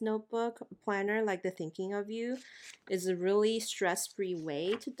 size notebook planner like the Thinking of You is a really stress-free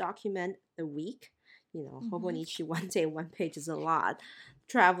way to document the week. Hobonichi 1 day, 1 page is a lot.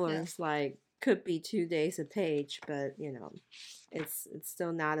 Travelers like could be 2 days a page, but it's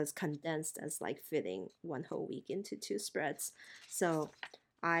still not as condensed as like fitting 1 whole week into 2 spreads. So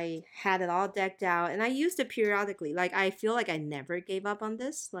I had it all decked out and I used it periodically. Like I feel like I never gave up on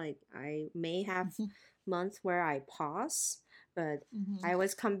this. Like I may have months where I pause, but I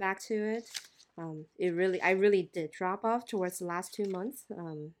always come back to it. I really did drop off towards the last 2 months,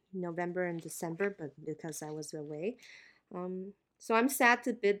 November and December, but because I was away. So I'm sad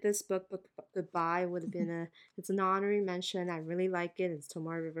to bid this book goodbye. Would have been it's an honorary mention. I really like it. It's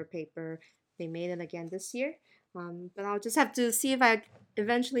Tomorrow River paper. They made it again this year. But I'll just have to see if I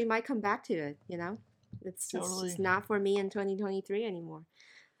eventually might come back to it. It's just not for me in 2023 anymore.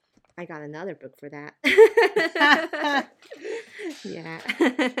 I got another book for that. Yeah.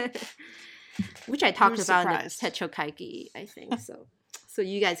 Which I talked about in the Techokaiki, I think. So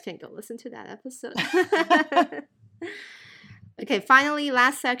you guys can go listen to that episode. Okay, finally,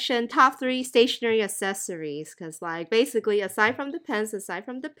 last section, top 3 stationery accessories. Because, like, basically, aside from the pens, aside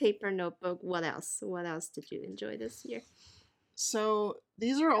from the paper notebook, what else? What else did you enjoy this year? So,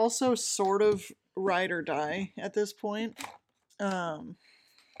 these are also sort of ride or die at this point.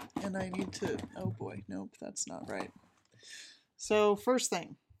 And I need to... Oh boy, nope, that's not right. So, first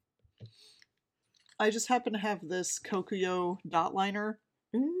thing. I just happen to have this Kokuyo dot liner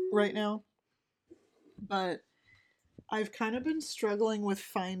right now. But I've kind of been struggling with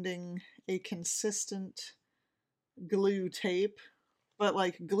finding a consistent glue tape. But,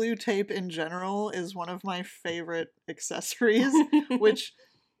 like, glue tape in general is one of my favorite accessories, which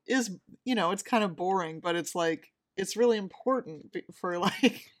is, you know, it's kind of boring, but it's, like, it's really important for,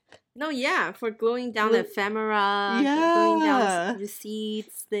 like... No, yeah, for gluing down ephemera, gluing down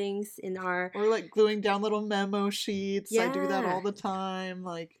receipts, things in our... Or, like, gluing down little memo sheets. Yeah. I do that all the time.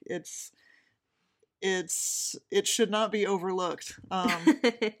 Like, it should not be overlooked.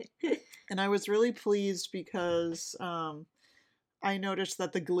 And I was really pleased because I noticed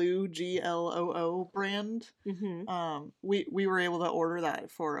that the Glue, GLOO brand, we were able to order that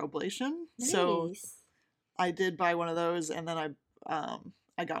for Oblation. Nice. So I did buy one of those, and then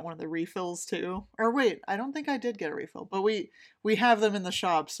I got one of the refills too. Or wait, I don't think I did get a refill, but we have them in the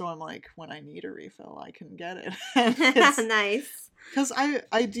shop, so I'm like, when I need a refill, I can get it. Nice. Because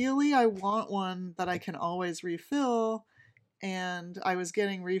ideally I want one that I can always refill, and I was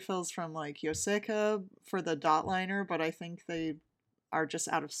getting refills from like Yoseka for the dot liner, but I think they are just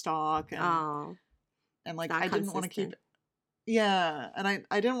out of stock, and like I didn't want to keep... Yeah, and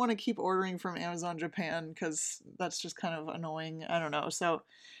I didn't want to keep ordering from Amazon Japan because that's just kind of annoying. I don't know. So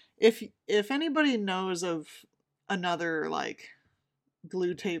if anybody knows of another like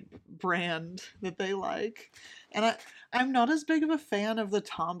glue tape brand that they like, and I'm not as big of a fan of the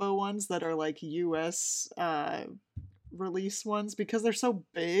Tombow ones that are like US release ones because they're so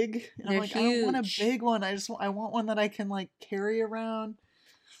big. And they're I'm like, huge. I don't want a big one. I want one that I can like carry around.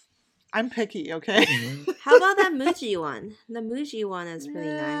 I'm picky, okay? How about that Muji one? The Muji one is really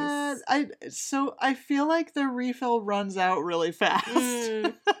nice. I feel like the refill runs out really fast.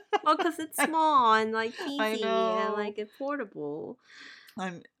 Well, because it's small and like easy and like affordable.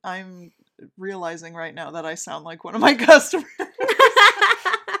 I'm realizing right now that I sound like one of my customers.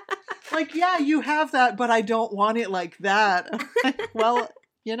 Like, yeah, you have that, but I don't want it like that. Well,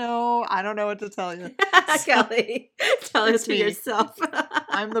 you know, I don't know what to tell you. Kelly, tell it to yourself.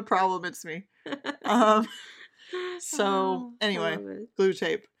 I'm the problem, it's me. So, anyway, glue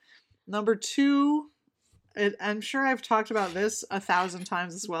tape. Number 2, I'm sure I've talked about this 1,000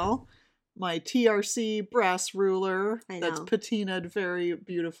 times as well. My TRC brass ruler that's patinaed very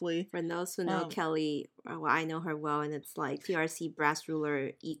beautifully. For those who know Kelly, well, I know her well, and it's like TRC brass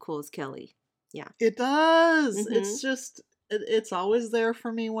ruler equals Kelly. Yeah. It does. Mm-hmm. It's just... It's always there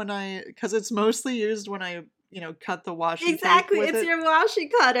for me because it's mostly used when I, cut the washi tape. Exactly, it's your washi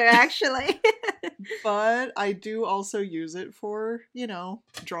cutter, actually. But I do also use it for,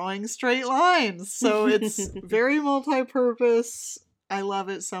 drawing straight lines. So it's very multi-purpose. I love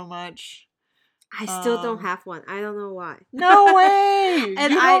it so much. I still don't have one. I don't know why. No way!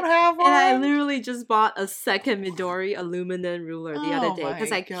 And you don't have one? And I literally just bought a second Midori aluminum ruler the other day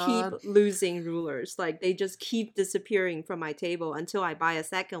because I keep losing rulers. Like, they just keep disappearing from my table until I buy a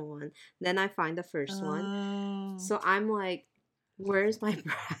second one. Then I find the first one. So I'm like, where's my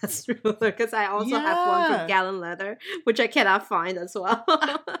brass ruler? Because I also have one from Gallon Leather, which I cannot find as well.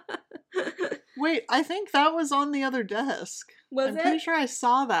 Wait, I think that was on the other desk. I'm pretty sure I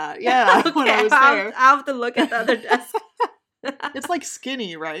saw that. Yeah, okay, when I was there. I'll have to look at the other desk. It's like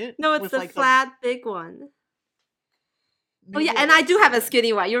skinny, right? No, it's the flat, big one. Maybe. Oh, yeah, and I do have a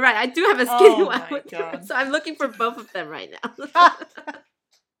skinny one. You're right. I do have a skinny one. My God. So I'm looking for both of them right now.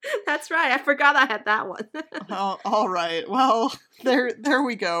 That's right. I forgot I had that one. Oh, all right. Well, there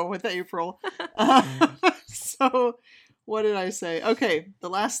we go with April. So... What did I say? Okay, the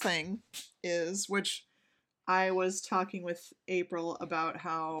last thing is, which I was talking with April about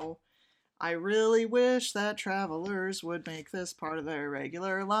how I really wish that Travelers would make this part of their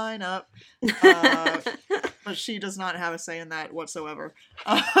regular lineup. But she does not have a say in that whatsoever.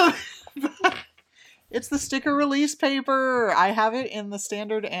 It's the sticker release paper. I have it in the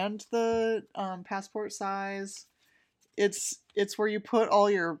standard and the passport size. It's where you put all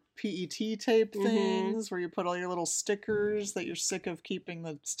your PET tape things, where you put all your little stickers that you're sick of keeping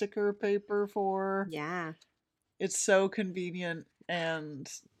the sticker paper for. Yeah. It's so convenient, and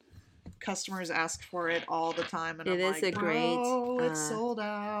customers ask for it all the time, and it's sold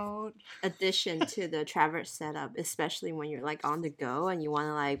out. Addition to the Traverse setup, especially when you're like on the go and you want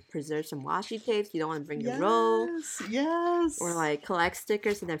to like preserve some washi tapes. You don't want to bring your roll. Yes. Or like collect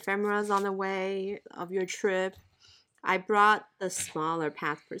stickers and ephemeras on the way of your trip. I brought the smaller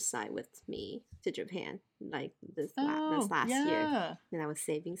passport size with me to Japan like this Oh, last year, yeah. and I was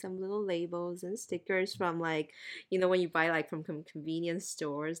saving some little labels and stickers from like when you buy like from convenience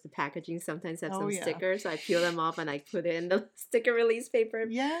stores, the packaging sometimes have Oh, some yeah. stickers, so I peel them off and I put it in the sticker release paper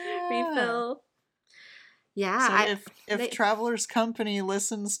Yeah. refill. Yeah, So if they Travelers Company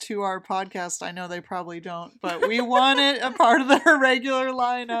listens to our podcast, I know they probably don't, but we want it a part of their regular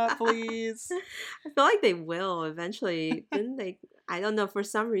lineup, please. I feel like they will eventually. Didn't they? I don't know. For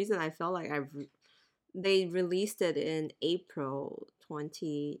some reason, I felt like they released it in April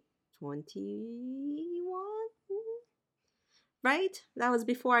 2021, right? That was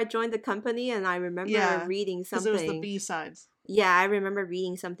before I joined the company, and I remember Yeah, reading because it was the something. B-sides. Yeah, I remember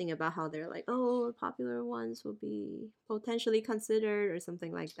reading something about how they're like, oh, popular ones will be potentially considered or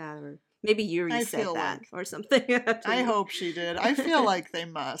something like that. Or maybe Yuri I said feel that like or something to I me. hope she did. I feel like they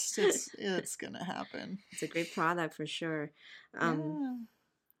must. It's gonna happen. It's a great product for sure. Yeah.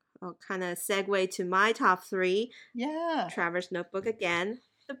 I'll kind of segue to my top three. Yeah. Traverse Notebook again.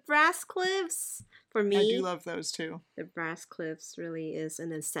 The brass clips. For I do me, love those too. the brass clips really is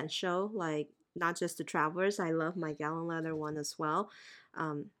an essential. Like, not just the Travelers, I love my gallon leather one as well.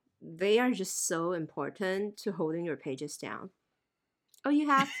 Um, they are just so important to holding your pages down. You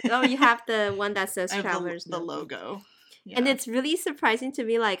have the one that says I have Travelers the Notebook. logo. Yeah. And it's really surprising to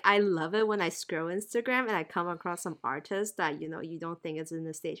me. Like, I love it when I scroll Instagram and I come across some artist that, you don't think is in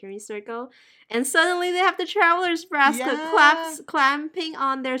the stationery circle. And suddenly they have the Traveler's brass clamping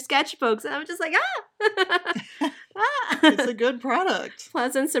on their sketchbooks. And I'm just like, It's a good product.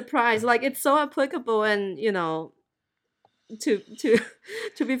 Pleasant surprise. Like, it's so applicable and, to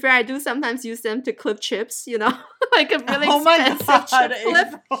to be fair, I do sometimes use them to clip chips, like a really expensive chip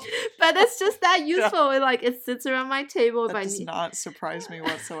clip. But it's just that useful. Yeah. It sits around my table. That does not surprise me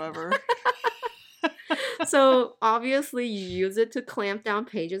whatsoever. So obviously you use it to clamp down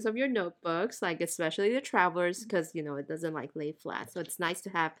pages of your notebooks, like especially the Travelers, because it doesn't lay flat. So it's nice to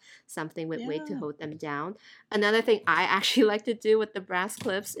have something with weight to hold them down. Another thing I actually like to do with the brass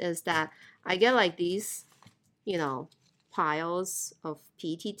clips is that I get these, piles of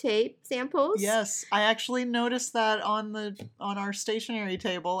PET tape samples. Yes, I actually noticed that on our stationery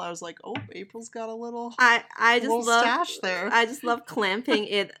table. I was like, "Oh, April's got a little stash there." I just love clamping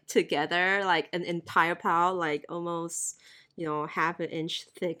it together, like an entire pile, like almost half an inch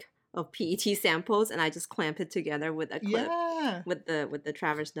thick of PET samples, and I just clamp it together with a clip, with the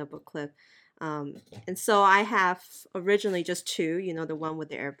Traverse Notebook clip. And so I have originally just two, the one with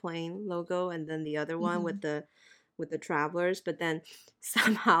the airplane logo, and then the other one with the Travelers. But then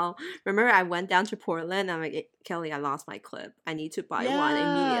somehow, remember, I went down to Portland and I'm like, Kelly, I lost my clip. I need to buy one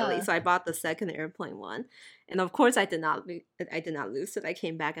immediately. So I bought the second airplane one, and of course I did not lose it. I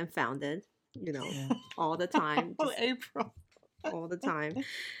came back and found it, all the time. April. All the time.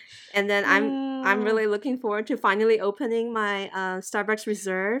 And then I'm really looking forward to finally opening my Starbucks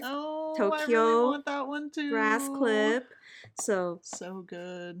Reserve Tokyo I really want that one too. Brass clip. So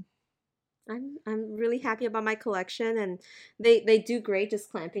good. I'm really happy about my collection, and they do great just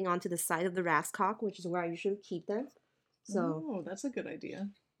clamping onto the side of the rascock, which is where I usually keep them. So that's a good idea.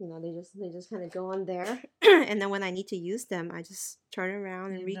 They just kind of go on there, and then when I need to use them, I just turn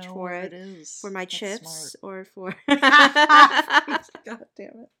around and reach for it for my chips or for. God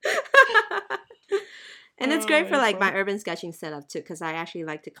damn it. And it's great for my urban sketching setup too, because I actually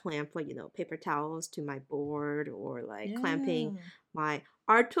like to clamp paper towels to my board, or clamping my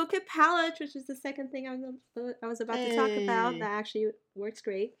art toolkit palette, which is the second thing I was about to talk about. That actually works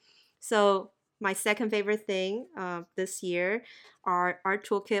great. So my second favorite thing this year are art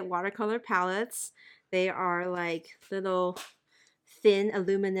toolkit watercolor palettes. They are little thin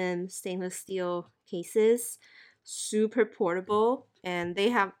aluminum stainless steel cases, super portable, and they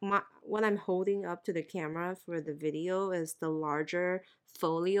have what I'm holding up to the camera for the video is the larger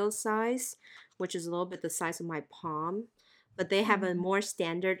folio size, which is a little bit the size of my palm, but they have a more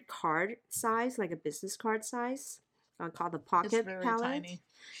standard card size, like a business card size, called the pocket palette. Tiny.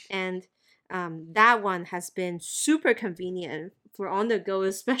 And that one has been super convenient for on the go,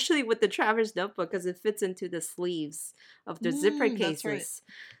 especially with the Traverse Notebook, because it fits into the sleeves of the zipper cases. Right.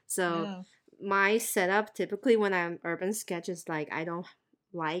 So my setup typically when I'm urban sketch is I don't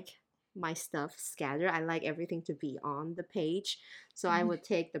like my stuff scattered. I like everything to be on the page. So I would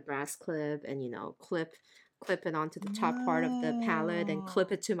take the brass clip and clip it onto the top part of the palette and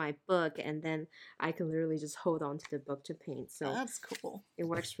clip it to my book, and then I can literally just hold on to the book to paint. So that's cool. It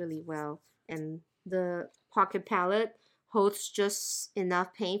works really well. And the pocket palette holds just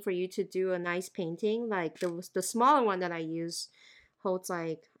enough paint for you to do a nice painting. Like the smaller one that I use holds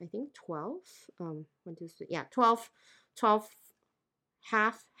I think 12 12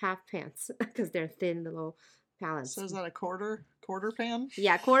 half pants because they're thin little palettes. So is that a quarter pan?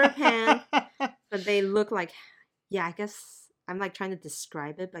 Yeah, quarter pan. But they look like, yeah, I guess I'm like trying to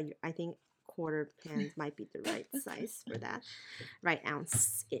describe it, but I think quarter pans might be the right size for that, right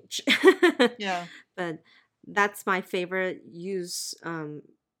inch. Yeah. But that's my favorite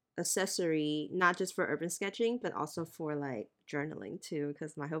accessory, not just for urban sketching, but also for like journaling too,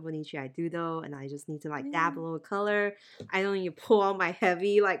 because my Hobonichi I doodle and I just need to like dab a little color. I don't need to pull out my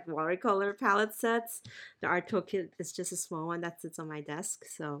heavy like watercolor palette sets. The art toolkit is just a small one that sits on my desk,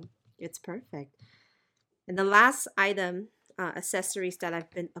 so it's perfect. And the last item, accessories that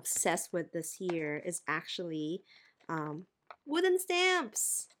I've been obsessed with this year is actually wooden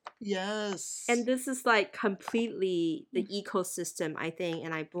stamps. Yes. And this is like completely the ecosystem, I think,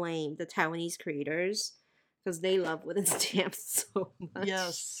 and I blame the Taiwanese creators because they love wooden stamps so much.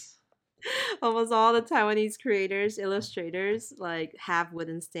 Yes. Almost all the Taiwanese creators, illustrators, like have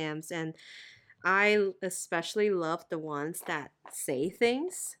wooden stamps, and I especially love the ones that say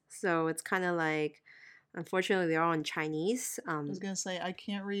things. So it's kind of like, unfortunately, they're all in Chinese. I was going to say, I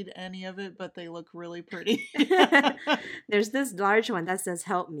can't read any of it, but they look really pretty. There's this large one that says,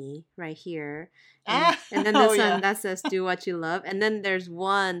 "Help me," right here. And then this one that says, "Do what you love." And then there's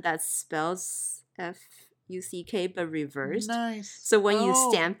one that spells F-U-C-K, but reversed. Nice. So when you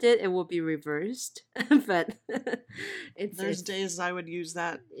stamped it, it will be reversed. But there's days I would use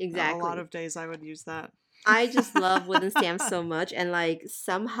that. Exactly. A lot of days I would use that. I just love wooden stamps so much, and like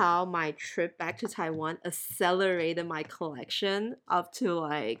somehow my trip back to Taiwan accelerated my collection up to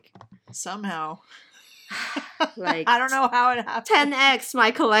like somehow like I don't know how it happened. 10x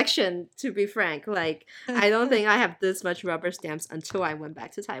my collection, to be frank. Like I don't think I have this much rubber stamps until I went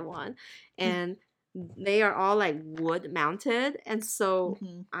back to Taiwan, and they are all like wood mounted, and so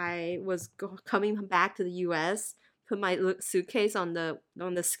I was coming back to the US, put my suitcase on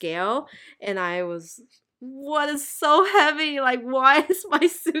the scale, and I was, what is so heavy? Like, why is my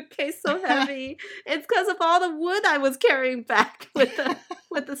suitcase so heavy? It's because of all the wood I was carrying back with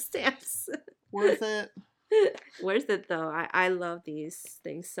the stamps. Worth it. Worth it though. I love these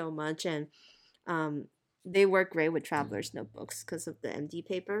things so much, and they work great with traveler's notebooks because of the MD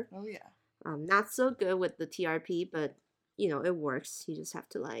paper. Oh yeah. Not so good with the TRP, but you know, it works. You just have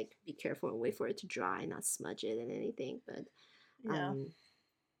to like be careful and wait for it to dry, not smudge it and anything. But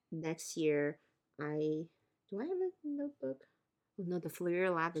next year, do I have a notebook? Oh, no, the Fleer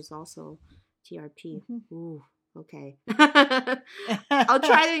Lab is also TRP. Ooh, okay. I'll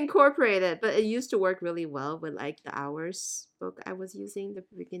try to incorporate it, but it used to work really well with like the hours book I was using the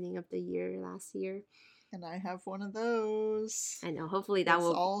beginning of the year last year. And I have one of those. I know. Hopefully that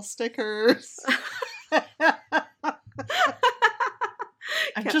will all stickers.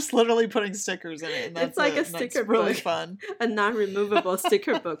 I'm just literally putting stickers in it. And that's it's like a sticker book. Really fun. A non-removable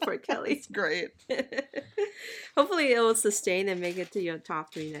sticker book for Kelly. It's great. Hopefully it will sustain and make it to your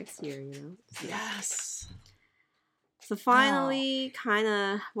top 3 next year, you know? Yes. So finally, kind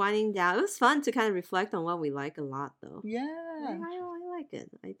of winding down. It was fun to kind of reflect on what we like a lot, though. Yeah. I like it.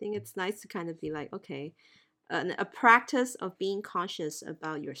 I think it's nice to kind of be like, okay, a practice of being conscious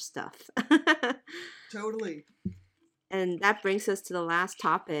about your stuff. Totally. And that brings us to the last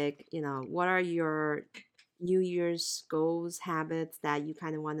topic. You know, what are your New Year's goals, habits that you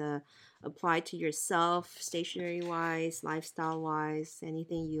kind of want to apply to yourself, stationery-wise, lifestyle-wise?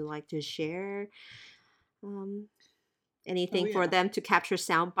 Anything you like to share? Anything for them to capture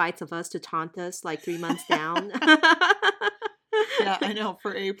sound bites of us to taunt us like 3 months down? Yeah, I know.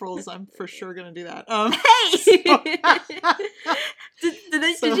 For April's, I'm for sure going to do that. Hey!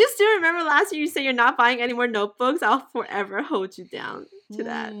 Did you still remember last year you said you're not buying any more notebooks? I'll forever hold you down to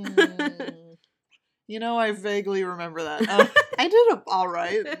that. You know, I vaguely remember that. I did all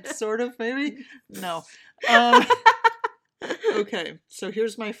right. Sort of, maybe. No. Okay, so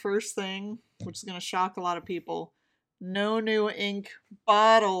here's my first thing, which is going to shock a lot of people. No new ink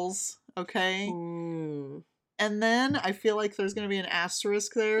bottles, okay? And then I feel like there's going to be an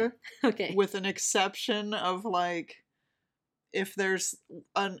asterisk there. Okay. With an exception of, like, if there's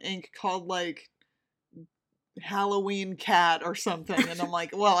an ink called, like, Halloween Cat or something. And I'm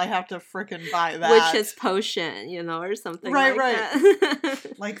like, well, I have to frickin' buy that. Witch's Potion, you know, or something right, like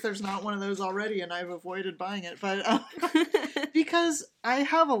that. Like, there's not one of those already, and I've avoided buying it. But because I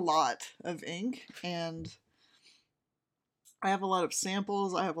have a lot of ink, and I have a lot of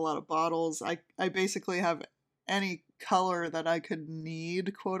samples. I have a lot of bottles. I basically have any color that I could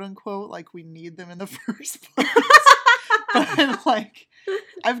need, quote unquote, like we need them in the first place. But like,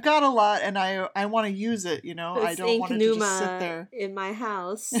 I've got a lot, and I want to use it. You know, I don't want it to just sit there in my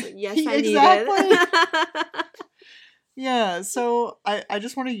house. Yes, I need it. Yeah, so I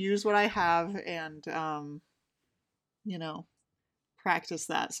just want to use what I have and you know, practice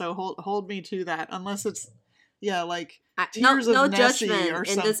that. So hold me to that. Unless it's like no Tears of Nessie judgment or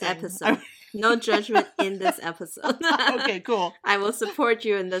in this something. episode. No judgment in this episode. Okay, cool. I will support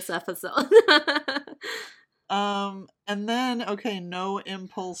you in this episode. And then no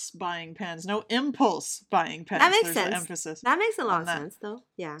impulse buying pens. No impulse buying pens. That makes There's sense. the emphasis. That makes a lot of sense, though.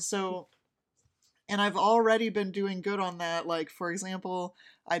 Yeah. So, and I've already been doing good on that. Like, for example,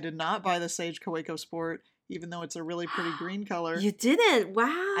 I did not buy the Sage Kaweco Sport, even though it's a really pretty green color. You didn't? Wow.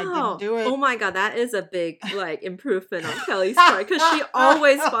 I didn't do it. Oh my god, that is a big improvement on Kelly's part, because she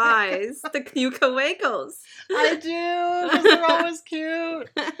always buys the new Kawecos. I do, because they're always cute.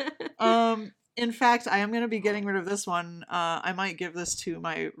 In fact, I am going to be getting rid of this one. I might give this to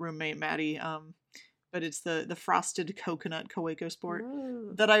my roommate Maddie. But it's the Frosted Coconut Kaweco Sport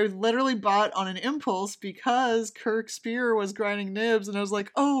that I literally bought on an impulse because Kirk Spear was grinding nibs, and I was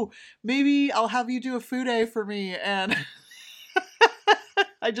like, oh, maybe I'll have you do a fude for me, and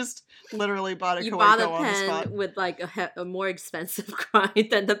I just literally bought a Kaweco on the spot. With a more expensive grind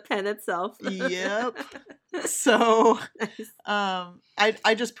than the pen itself. Yep. So, nice.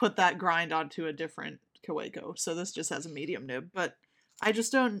 I just put that grind onto a different Kaweco, so this just has a medium nib, but I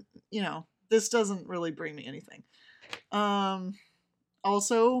just don't, this doesn't really bring me anything.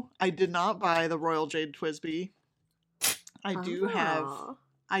 Also, I did not buy the Royal Jade Twisby. I do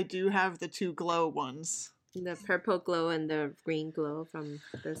have the two glow ones. The purple glow and the green glow from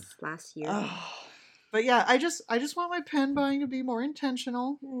this last year. But yeah, I just want my pen buying to be more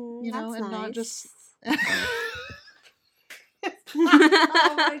intentional, and nice. Not just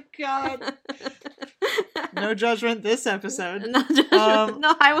oh my god. No judgment this episode. No judgment.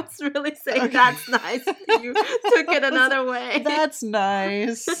 No, I was really saying that's nice. You took it another way. That's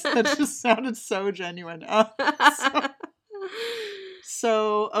nice. That just sounded so genuine.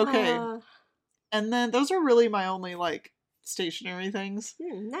 So okay. And then those are really my only stationery things.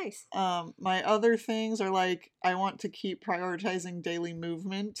 Nice. My other things are I want to keep prioritizing daily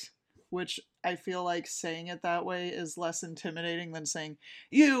movement, which I feel like saying it that way is less intimidating than saying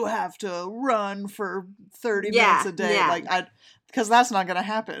you have to run for 30 minutes a day. Yeah. Because that's not going to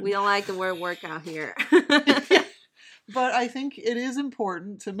happen. We don't like the word workout here. But I think it is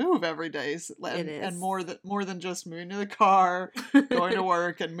important to move every day, and more than just moving to the car, going to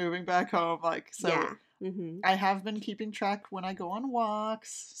work, and moving back home. Yeah. Mm-hmm. I have been keeping track when I go on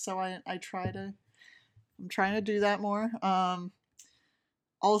walks, so I'm trying to do that more.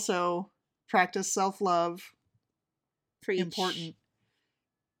 Also, practice self-love. Preach. Important.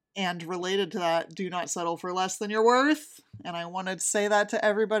 And related to that, do not settle for less than you're worth. And I wanted to say that to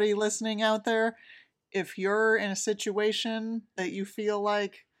everybody listening out there. If you're in a situation that you feel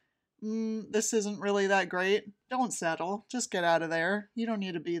like, this isn't really that great, don't settle. Just get out of there. You don't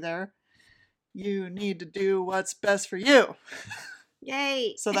need to be there. You need to do what's best for you.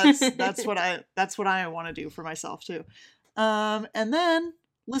 Yay! So that's what I want to do for myself too. And then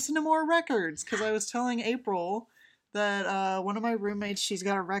listen to more records, because I was telling April that one of my roommates, she's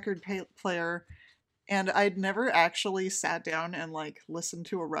got a record player, and I'd never actually sat down and listened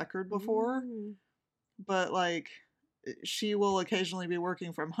to a record before. But she will occasionally be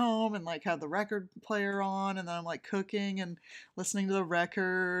working from home and like have the record player on, and then I'm like cooking and listening to the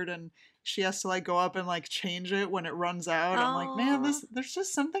record, and she has to like go up and like change it when it runs out. I'm like, man, there's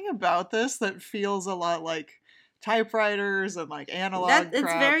just something about this that feels a lot like typewriters and like analog crap.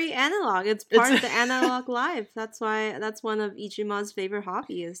 It's very analog. It's part of the analog life. That's why that's one of Ichima's favorite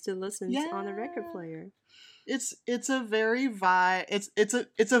hobby is to listen on a record player. It's a very vibe. It's a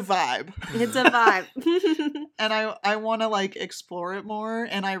vibe. It's a vibe. And I want to like explore it more,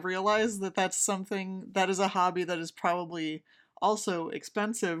 and I realize that that's something that is a hobby that is probably also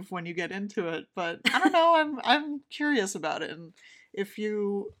expensive when you get into it, but I don't know, I'm curious about it, and if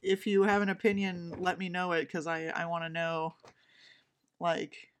you have an opinion, let me know it, because I want to know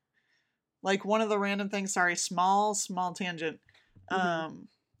like one of the random things, small tangent,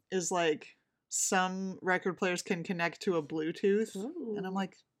 is like some record players can connect to a Bluetooth. Ooh. And I'm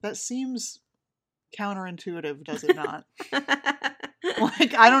like, that seems counterintuitive, does it not?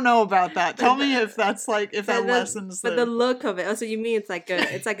 Like, I don't know about that. Tell me if that's like, if that lessens the look of it. Oh, so you mean it's like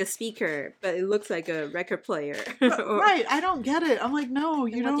a speaker, but it looks like a record player. Right, I don't get it. I'm like, no,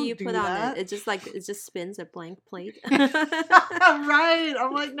 you don't do that. What do you put on it? It just spins a blank plate. Right.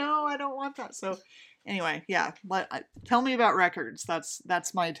 I'm like, no, I don't want that. So anyway, yeah, tell me about records.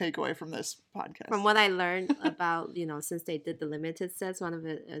 That's my takeaway from this podcast. From what I learned about, since they did the limited sets, one of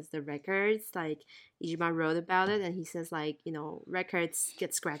it is the records. Like, Ijima wrote about it, and he says, like, records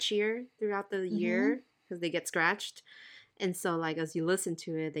get scratchier throughout the year. because they get scratched. And so like as you listen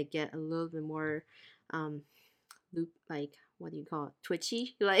to it, they get a little bit more like what do you call it,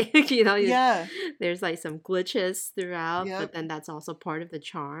 twitchy, like Yeah. there's like some glitches throughout, Yep. but then that's also part of the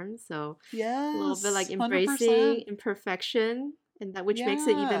charm. So yes, a little bit like 100%. embracing imperfection, and that which makes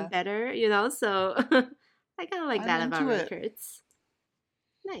it even Yeah. better, so I kind of like I'm that about into it. records.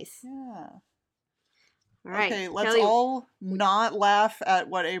 Nice. Yeah. All right, Okay, let's Kelly. all not laugh at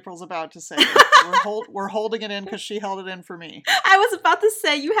what April's about to say. We're holding it in because she held it in for me. I was about to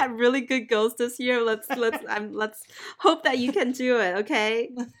say you had really good goals this year. Let's hope that you can do it.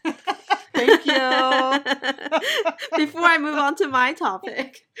 Okay. Thank you. Before I move on to my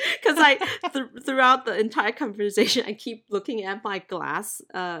topic, because throughout the entire conversation, I keep looking at my glass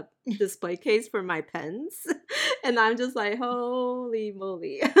display case for my pens, and I'm just like, holy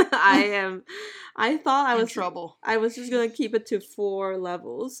moly! I thought I was in trouble. I was just gonna keep it to 4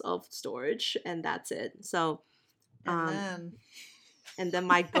 levels of storage, and that's it. So, and then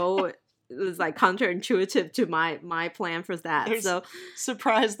my goal. It was like counterintuitive to my plan for that. So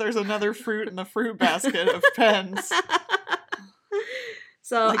surprise, there's another fruit in the fruit basket of pens.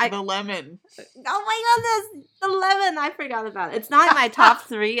 So like the lemon. Oh my goodness, the lemon! I forgot about it. It's not in my top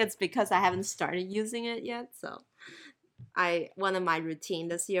 3. It's because I haven't started using it yet. So one of my routine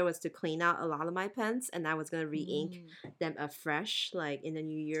this year was to clean out a lot of my pens, and I was gonna re-ink them afresh, like in the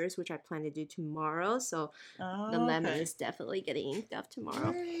New Year's, which I plan to do tomorrow. So the lemon is definitely getting inked up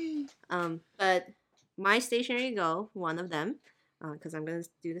tomorrow. Yay. But my stationery goal, one of them, because I'm gonna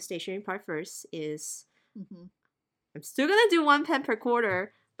do the stationery part first, is I'm still gonna do 1 pen per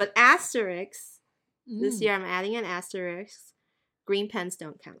quarter, but asterisk. This year I'm adding an asterisk. Green pens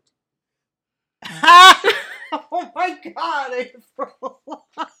don't count. Oh my god, April.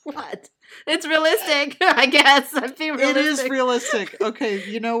 What? It's realistic, I guess. I'm being realistic. It is realistic. Okay,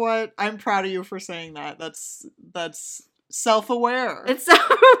 you know what? I'm proud of you for saying that. That's self-aware. It's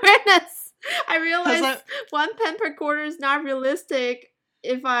self-awareness. I realize 1 pen per quarter is not realistic.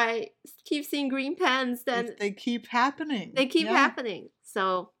 If I keep seeing green pens, then if they keep happening. They keep happening.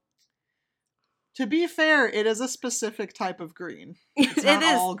 So to be fair, it is a specific type of green. It's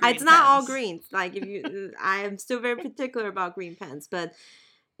not all greens. Like I am still very particular about green pens, but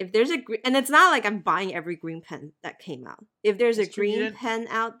if there's a green, and it's not like I'm buying every green pen that came out. If there's a green pen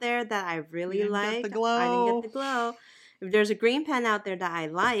out there that I really like, I didn't get the glow. If there's a green pen out there that I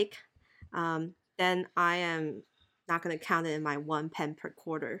like, then I am not going to count it in my 1 pen per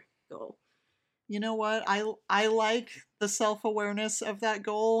quarter goal. You know what? I like the self-awareness of that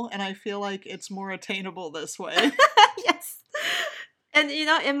goal, and I feel like it's more attainable this way. Yes. And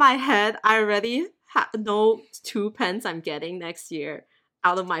in my head, I already know 2 pens I'm getting next year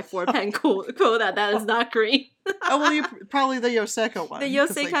out of my 4 pen quota that is not green. Well, probably the Yoseka one. The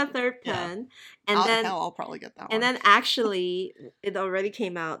Yoseka 3rd pen. And I'll probably get that one. And then actually, it already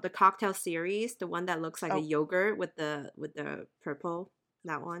came out, the cocktail series, the one that looks like a yogurt with the purple.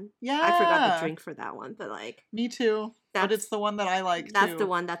 That one. Yeah. I forgot the drink for that one, but like. Me too. But it's the one that I like That's the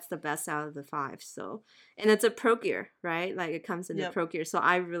one that's the best out of the 5. So, and it's a Pro Gear, right? Like it comes in the Pro Gear. So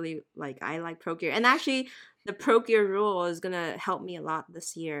I like Pro Gear. And actually the Pro Gear rule is going to help me a lot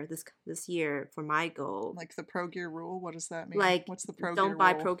this year for my goal. Like the Pro Gear rule? What does that mean? Like, what's the Pro Gear rule? Don't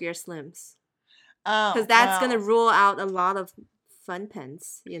buy Pro Gear Slims. Oh. Because that's going to rule out a lot of fun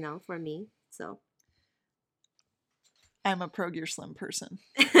pens, for me. So. I'm a Pro Gear Slim person.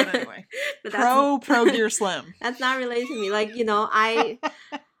 But anyway. Pro Gear Slim. That's not related to me. Like, I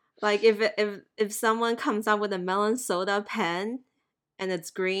like if someone comes up with a melon soda pen and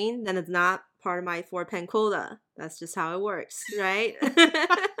it's green, then it's not part of my 4 pen quota. That's just how it works, right?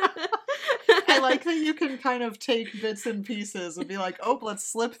 I like that you can kind of take bits and pieces and be like, oh, let's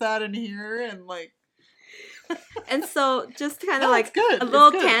slip that in here and like. And so just kind of like good. A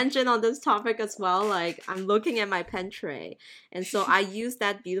little tangent on this topic as well. Like I'm looking at my pen tray, and so I use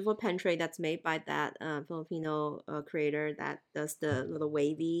that beautiful pen tray that's made by that Filipino creator that does the little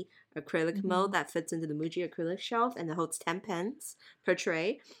wavy acrylic mode that fits into the Muji acrylic shelf, and it holds 10 pens per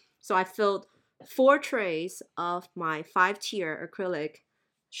tray. So I filled 4 trays of my 5-tier acrylic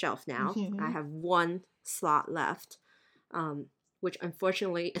shelf now. I have 1 slot left. Which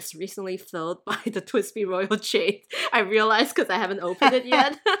unfortunately is recently filled by the Twisby Royal Jade. I realized because I haven't opened it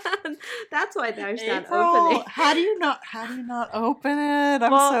yet. That's why there's that opening. How do you not open it?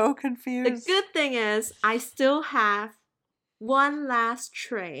 I'm so confused. The good thing is I still have 1 last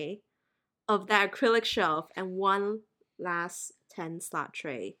tray of that acrylic shelf and 1 last 10 slot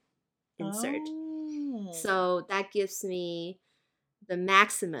tray insert. So that gives me the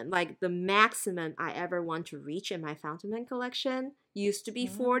maximum I ever want to reach in my fountain pen collection used to be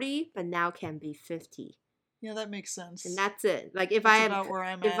 40, but now can be 50. Yeah, that makes sense. And that's it. Like if That's about where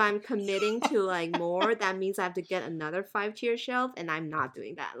I'm if at. I'm committing to like more, that means I have to get another 5-tier shelf, and I'm not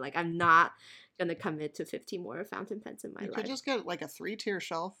doing that. Like I'm not gonna commit to 50 more fountain pens in my life. You could just get like a 3-tier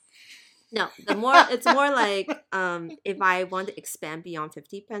shelf. No, it's more like if I want to expand beyond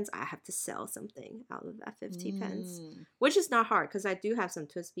 50 pens, I have to sell something out of that 50 pens, which is not hard because I do have some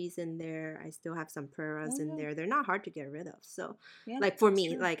Twisbies in there. I still have some Peras in there. They're not hard to get rid of. So, like for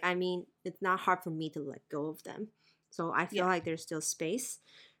me, like I mean, it's not hard for me to let go of them. So I feel like there's still space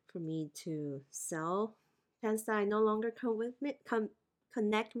for me to sell pens that I no longer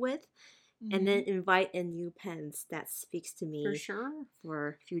connect with. And then invite in new pens that speaks to me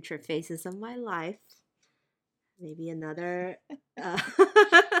for future phases of my life. Maybe another,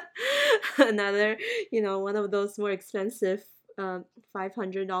 another, one of those more expensive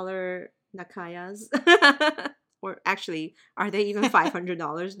 $500 Nakayas. Or actually, are they even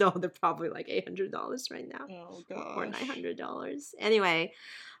 $500? No, they're probably like $800 right now. Oh gosh. Or $900. Anyway,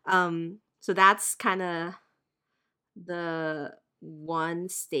 so that's kind of the one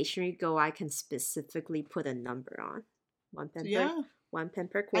stationery goal I can specifically put a number on. One pen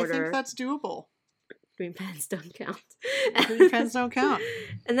per quarter. I think that's doable. Green pens don't count. Green pens don't count.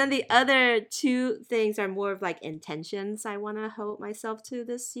 And then the other two things are more of like intentions I want to hold myself to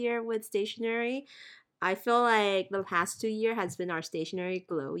this year with stationery. I feel like the past 2 years has been our stationery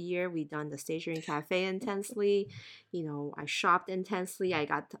glow year. We've done the Stationery Cafe intensely. I shopped intensely.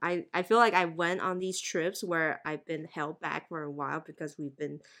 I feel like I went on these trips where I've been held back for a while because we've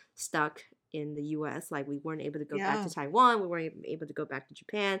been stuck in the US. Like we weren't able to go back to Taiwan. We weren't able to go back to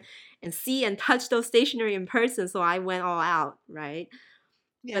Japan and see and touch those stationery in person. So I went all out, right?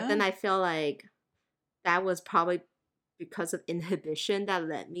 Yeah. But then I feel like that was probably because of inhibition that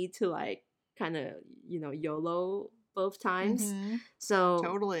led me to like kind of YOLO both times. So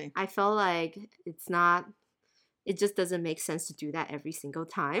totally, I felt like it just doesn't make sense to do that every single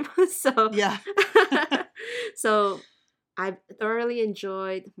time. So I've thoroughly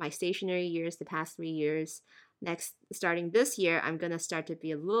enjoyed my stationery years the past 3 years. Starting this year, I'm gonna start to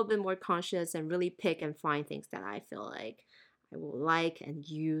be a little bit more conscious and really pick and find things that I feel like I will like and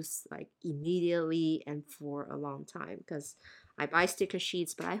use like immediately and for a long time, because I buy sticker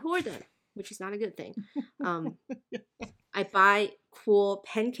sheets but I hoard them, which is not a good thing. I buy cool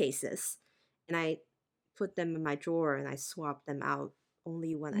pen cases and I put them in my drawer and I swap them out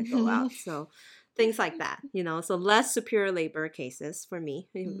only when I go out. So things like that, so less superior labor cases for me.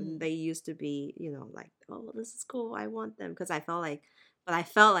 They used to be, like, oh, this is cool, I want them, because I felt like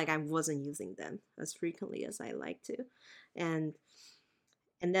I wasn't using them as frequently as I like to. And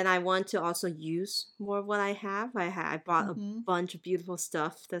then I want to also use more of what I have. I bought a bunch of beautiful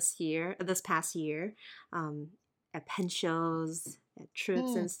stuff this past year, at pen shows, at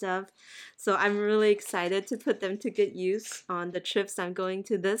trips and stuff. So I'm really excited to put them to good use on the trips I'm going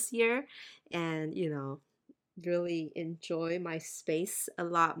to this year, and really enjoy my space a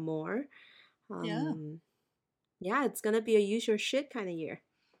lot more. Yeah, it's gonna be a use your shit kind of year.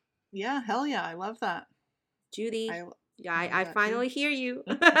 Yeah, hell yeah, I love that, Judy. I finally hear you,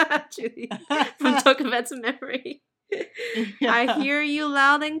 Judy, from Tokuvetsu Memory. I hear you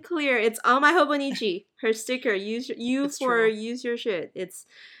loud and clear. It's on my Hobonichi. Her sticker. Use your shit.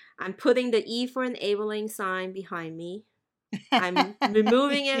 I'm putting the E for enabling sign behind me. I'm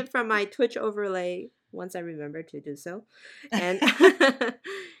removing it from my Twitch overlay once I remember to do so, and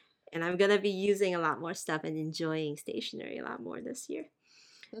and I'm gonna be using a lot more stuff and enjoying stationery a lot more this year.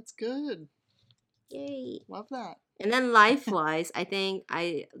 That's good. Yay. Love that. And then life-wise, I think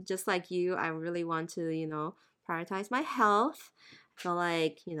I, just like you, I really want to, prioritize my health. I feel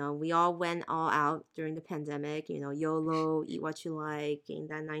like, we all went all out during the pandemic, YOLO, eat what you like, gain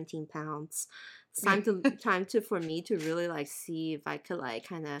that 19 pounds. It's time for me to really like see if I could like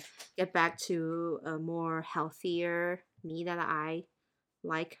kind of get back to a more healthier me that I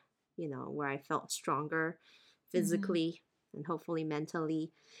like, where I felt stronger physically and hopefully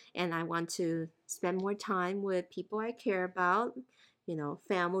mentally. And I want to spend more time with people I care about,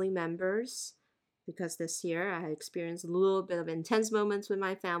 family members, because this year I experienced a little bit of intense moments with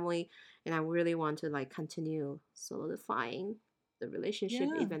my family, and I really want to like continue solidifying the relationship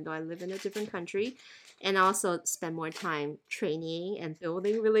even though I live in a different country, and also spend more time training and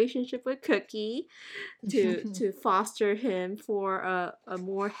building relationship with Cookie to foster him for a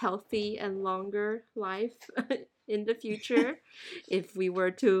more healthy and longer life in the future, if we were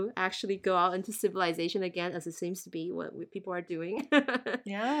to actually go out into civilization again, as it seems to be what people are doing.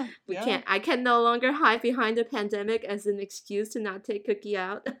 I can no longer hide behind the pandemic as an excuse to not take Cookie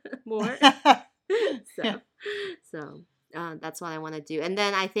out more. So That's what I want to do. And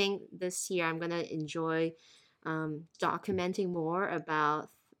then I think this year I'm gonna enjoy documenting more about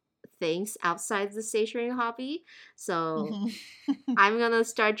things outside the stationery hobby. So I'm gonna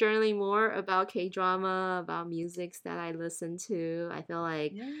start journaling more about K drama, about musics that I listen to. I feel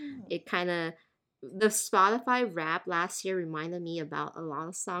like it kind of the Spotify rap last year reminded me about a lot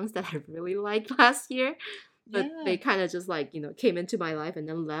of songs that I really liked last year, but they kind of just like came into my life and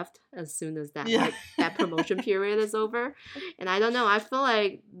then left as soon as that like that promotion period is over. And I don't know, I feel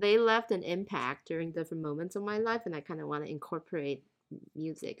like they left an impact during different moments of my life, and I kind of want to incorporate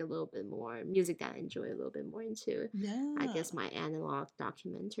music a little bit more, music that I enjoy a little bit more into I guess my analog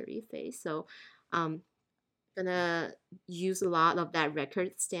documentary phase. So gonna use a lot of that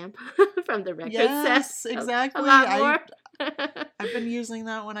record stamp from the record yes, set. Exactly. A lot more. I've been using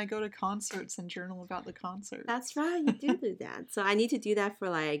that when I go to concerts and journal about the concert. That's right, you do that. So I need to do that for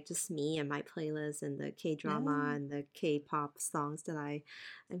like just me and my playlist and the K-drama and the K-pop songs that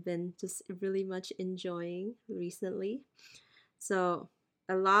I've been just really much enjoying recently. So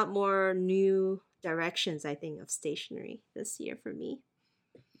a lot more new directions, I think, of stationery this year for me.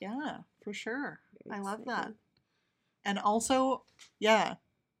 Yeah, for sure. I love that. And also, yeah,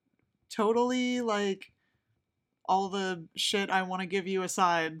 totally like all the shit I want to give you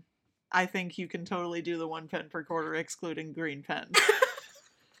aside, I think you can totally do the 1 pen per quarter excluding green pens.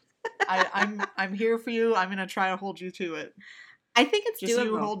 I'm here for you. I'm gonna try to hold you to it. I think it's just doable.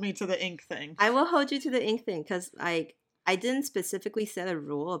 You hold me to the ink thing. I will hold you to the ink thing because like I didn't specifically set a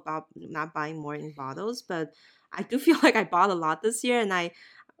rule about not buying more ink bottles, but I do feel like I bought a lot this year, and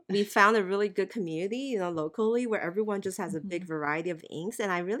we found a really good community, locally, where everyone just has a big variety of inks. And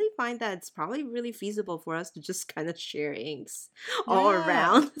I really find that it's probably really feasible for us to just kind of share inks all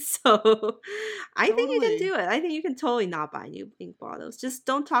around. So I think you can do it. I think you can totally not buy new ink bottles. Just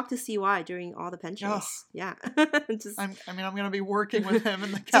don't talk to CY during all the pen shows. Yeah. I'm going to be working with him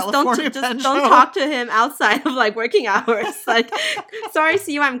in the California pen show. Don't talk to him outside of like working hours. Like, sorry,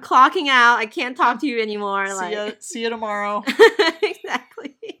 CY, I'm clocking out. I can't talk to you anymore. See you tomorrow.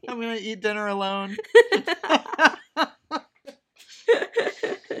 Exactly. I'm gonna eat dinner alone.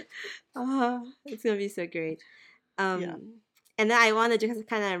 It's gonna be so great. And then I want to just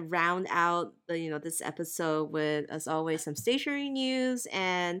kind of round out the this episode with, as always, some stationery news.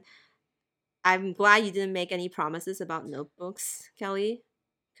 And I'm glad you didn't make any promises about notebooks, Kelly.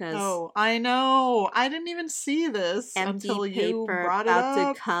 Oh, I know. I didn't even see this until you brought it up.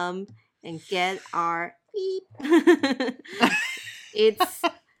 About to come and get our beep. It's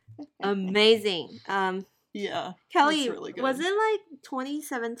amazing. Yeah, Kelly, really good. Was it like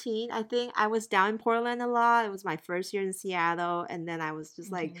 2017? I think I was down in Portland a lot. It was my first year in Seattle, and then I was just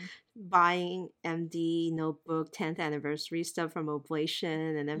like buying MD notebook 10th anniversary stuff from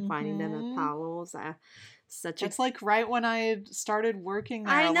Oblation, and then finding them at Powell's. It's like right when I started working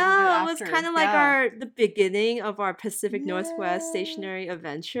there. I know, it was kind of like the beginning of our Pacific Northwest stationery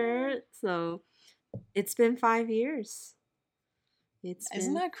adventure. So it's been 5 years.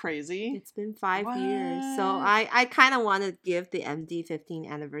 Isn't that crazy? It's been 5 years. So I kind of want to give the MD 15th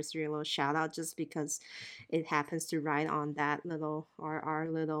anniversary a little shout out, just because it happens to ride on that our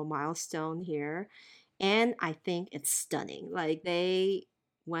little milestone here. And I think it's stunning. Like, they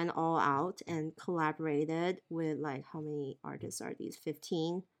went all out and collaborated with, like, how many artists are these?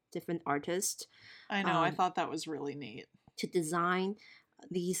 15 different artists. I know. I thought that was really neat. To design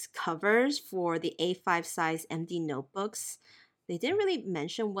these covers for the A5 size MD notebooks. They didn't really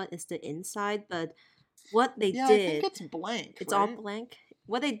mention what is the inside, but what they did... I think it's blank, It's all blank.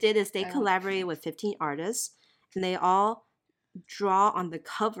 What they did is they collaborated with 15 artists, and they all draw on the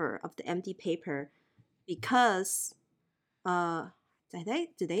cover of the MD paper because...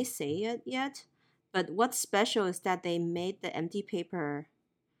 did they say it yet? But what's special is that they made the MD paper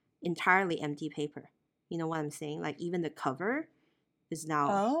entirely MD paper. You know what I'm saying? Like, even the cover is now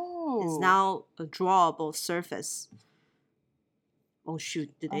a drawable surface. Oh, shoot.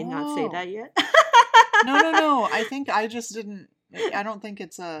 Did they not say that yet? No. I think I just didn't... I don't think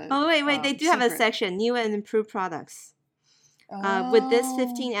it's a... Oh, wait. They do have a section. New and improved products. With this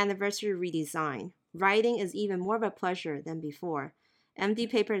 15th anniversary redesign, writing is even more of a pleasure than before. MD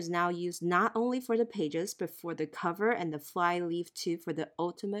paper is now used not only for the pages, but for the cover and the flyleaf too, for the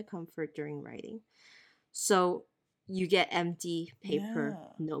ultimate comfort during writing. So you get MD paper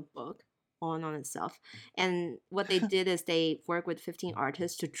notebook on itself. And what they did is they worked with 15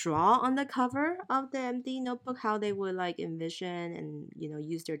 artists to draw on the cover of the MD notebook how they would like envision and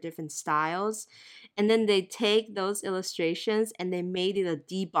use their different styles. And then they take those illustrations and they made it a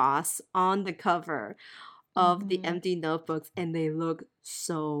deboss on the cover of the MD notebooks, and they look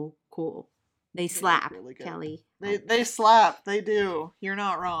so cool. They slap, really Kelly. They slap. They do. You're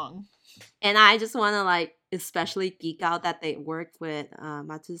not wrong. And I just want to like especially geek out that they work with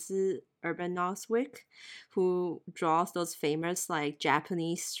Matsusu Urban Noswick, who draws those famous like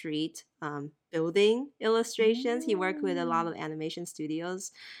Japanese street building illustrations. He worked with a lot of animation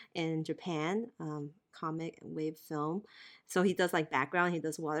studios in Japan, comic and wave film. So he does like background, he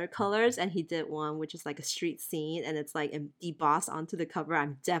does watercolors, and he did one which is like a street scene, and it's like embossed onto the cover.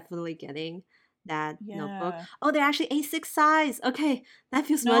 I'm definitely getting that notebook. Oh, they're actually A6 size. Okay, that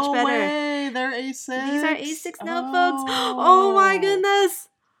feels much better. No way, they're A6. These are A6 notebooks. Oh my goodness.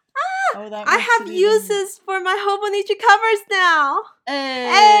 I have uses for my Hobonichi covers now.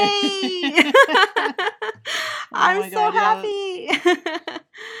 Hey! I'm so happy.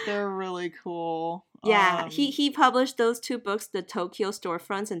 They're really cool. Yeah, he published those 2 books, the Tokyo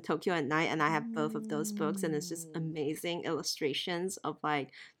Storefronts and Tokyo at Night, and I have both of those books, and it's just amazing illustrations of like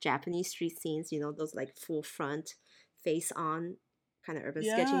Japanese street scenes, you know, those like full front, face on kind of urban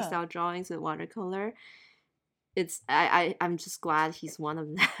sketching style drawings with watercolor. It's I'm just glad he's one of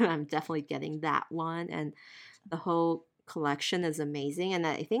them. I'm definitely getting that one, and the whole collection is amazing, and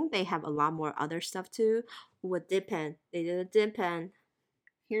I think they have a lot more other stuff too. With dip pen, they did a dip pen.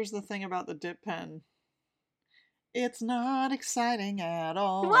 Here's the thing about the dip pen. It's not exciting at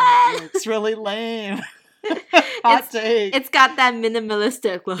all. What? It's really lame. Hot take. It's got that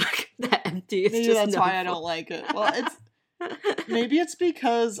minimalistic look. That empty. It's maybe just that's why I don't like it. Well, maybe it's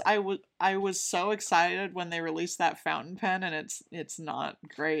because I was so excited when they released that fountain pen, and it's not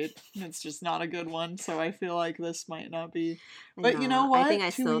great. It's just not a good one. So I feel like this might not be. But you know what? I think I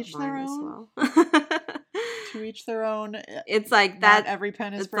sold mine as well. To each their own. It's like that. Every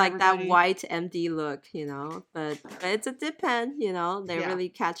pen is. It's for like everybody. That white empty look, you know. But it's a dip pen, you know. They're really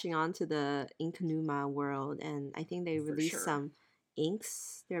catching on to the Inkanuma world, and I think they released some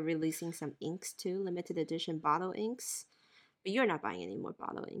inks. They're releasing some inks too, limited edition bottle inks. But you're not buying any more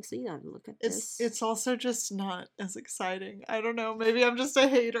bottle ink, so you don't have to look at this. It's also just not as exciting. I don't know. Maybe I'm just a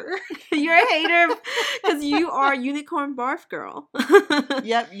hater. You're a hater because you are a unicorn barf girl.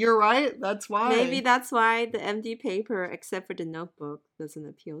 Yep, you're right. That's why. Maybe that's why the MD paper, except for the notebook, doesn't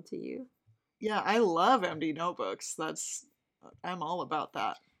appeal to you. Yeah, I love MD notebooks. I'm all about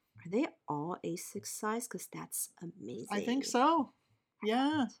that. Are they all A6 size? Because that's amazing. I think so.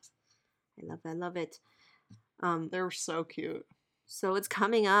 Yeah. I love it. They're so cute. So it's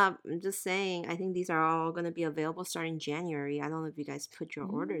coming up. I'm just saying, I think these are all going to be available starting January. I don't know if you guys put your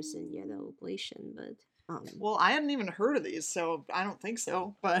orders in yet, Oblation, but... well, I hadn't even heard of these, so I don't think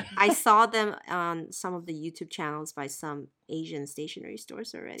so, but... I saw them on some of the YouTube channels by some Asian stationery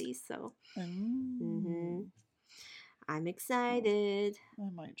stores already, so... I'm excited. I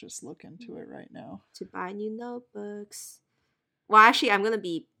might just look into it right now. To buy new notebooks. Well, actually, I'm going to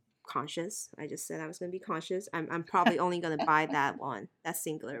be conscious. I just said I was going to be conscious. I'm probably only going to buy that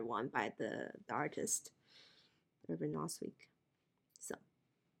singular one by the artist Urban Noswick. So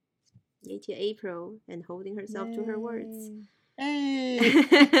yay to April and holding herself to her words. Hey.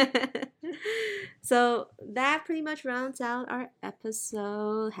 So that pretty much rounds out our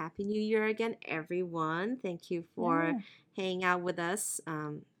episode. Happy New Year again, everyone. Thank you for hanging out with us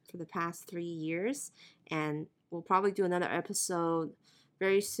for the past 3 years, and we'll probably do another episode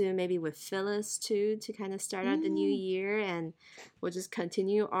very soon, maybe with Phyllis too, to kind of start out the new year, and we'll just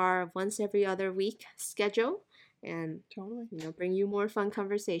continue our once every other week schedule, and bring you more fun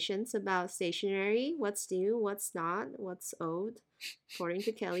conversations about stationery, what's new, what's not, what's old, according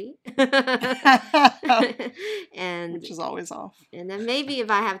to Kelly, and which is always off. And then maybe if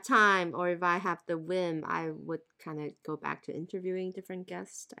I have time or if I have the whim, I would kind of go back to interviewing different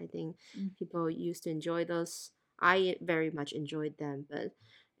guests. I think people used to enjoy those. I very much enjoyed them, but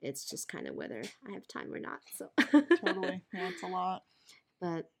it's just kind of whether I have time or not. So totally, yeah, it's a lot.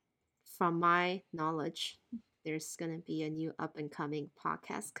 But from my knowledge, there's gonna be a new up and coming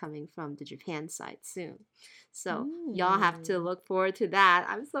podcast coming from the Japan side soon. So y'all have to look forward to that.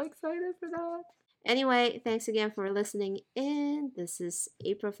 I'm so excited for that. Anyway, thanks again for listening in. This is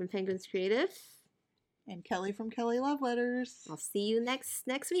April from Penguins Creative. And Kelly from Kelly Love Letters. I'll see you next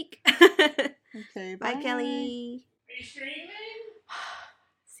week. Okay, bye. Bye, Kelly. Are you streaming?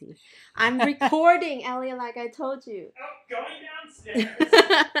 See, I'm recording, Elliot, like I told you. Oh, going downstairs.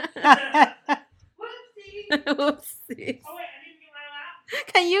 Whoopsie. Whoopsie. Oh, wait, I need to get my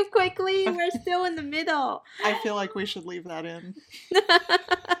laptop. Can you quickly? We're still in the middle. I feel like we should leave that in.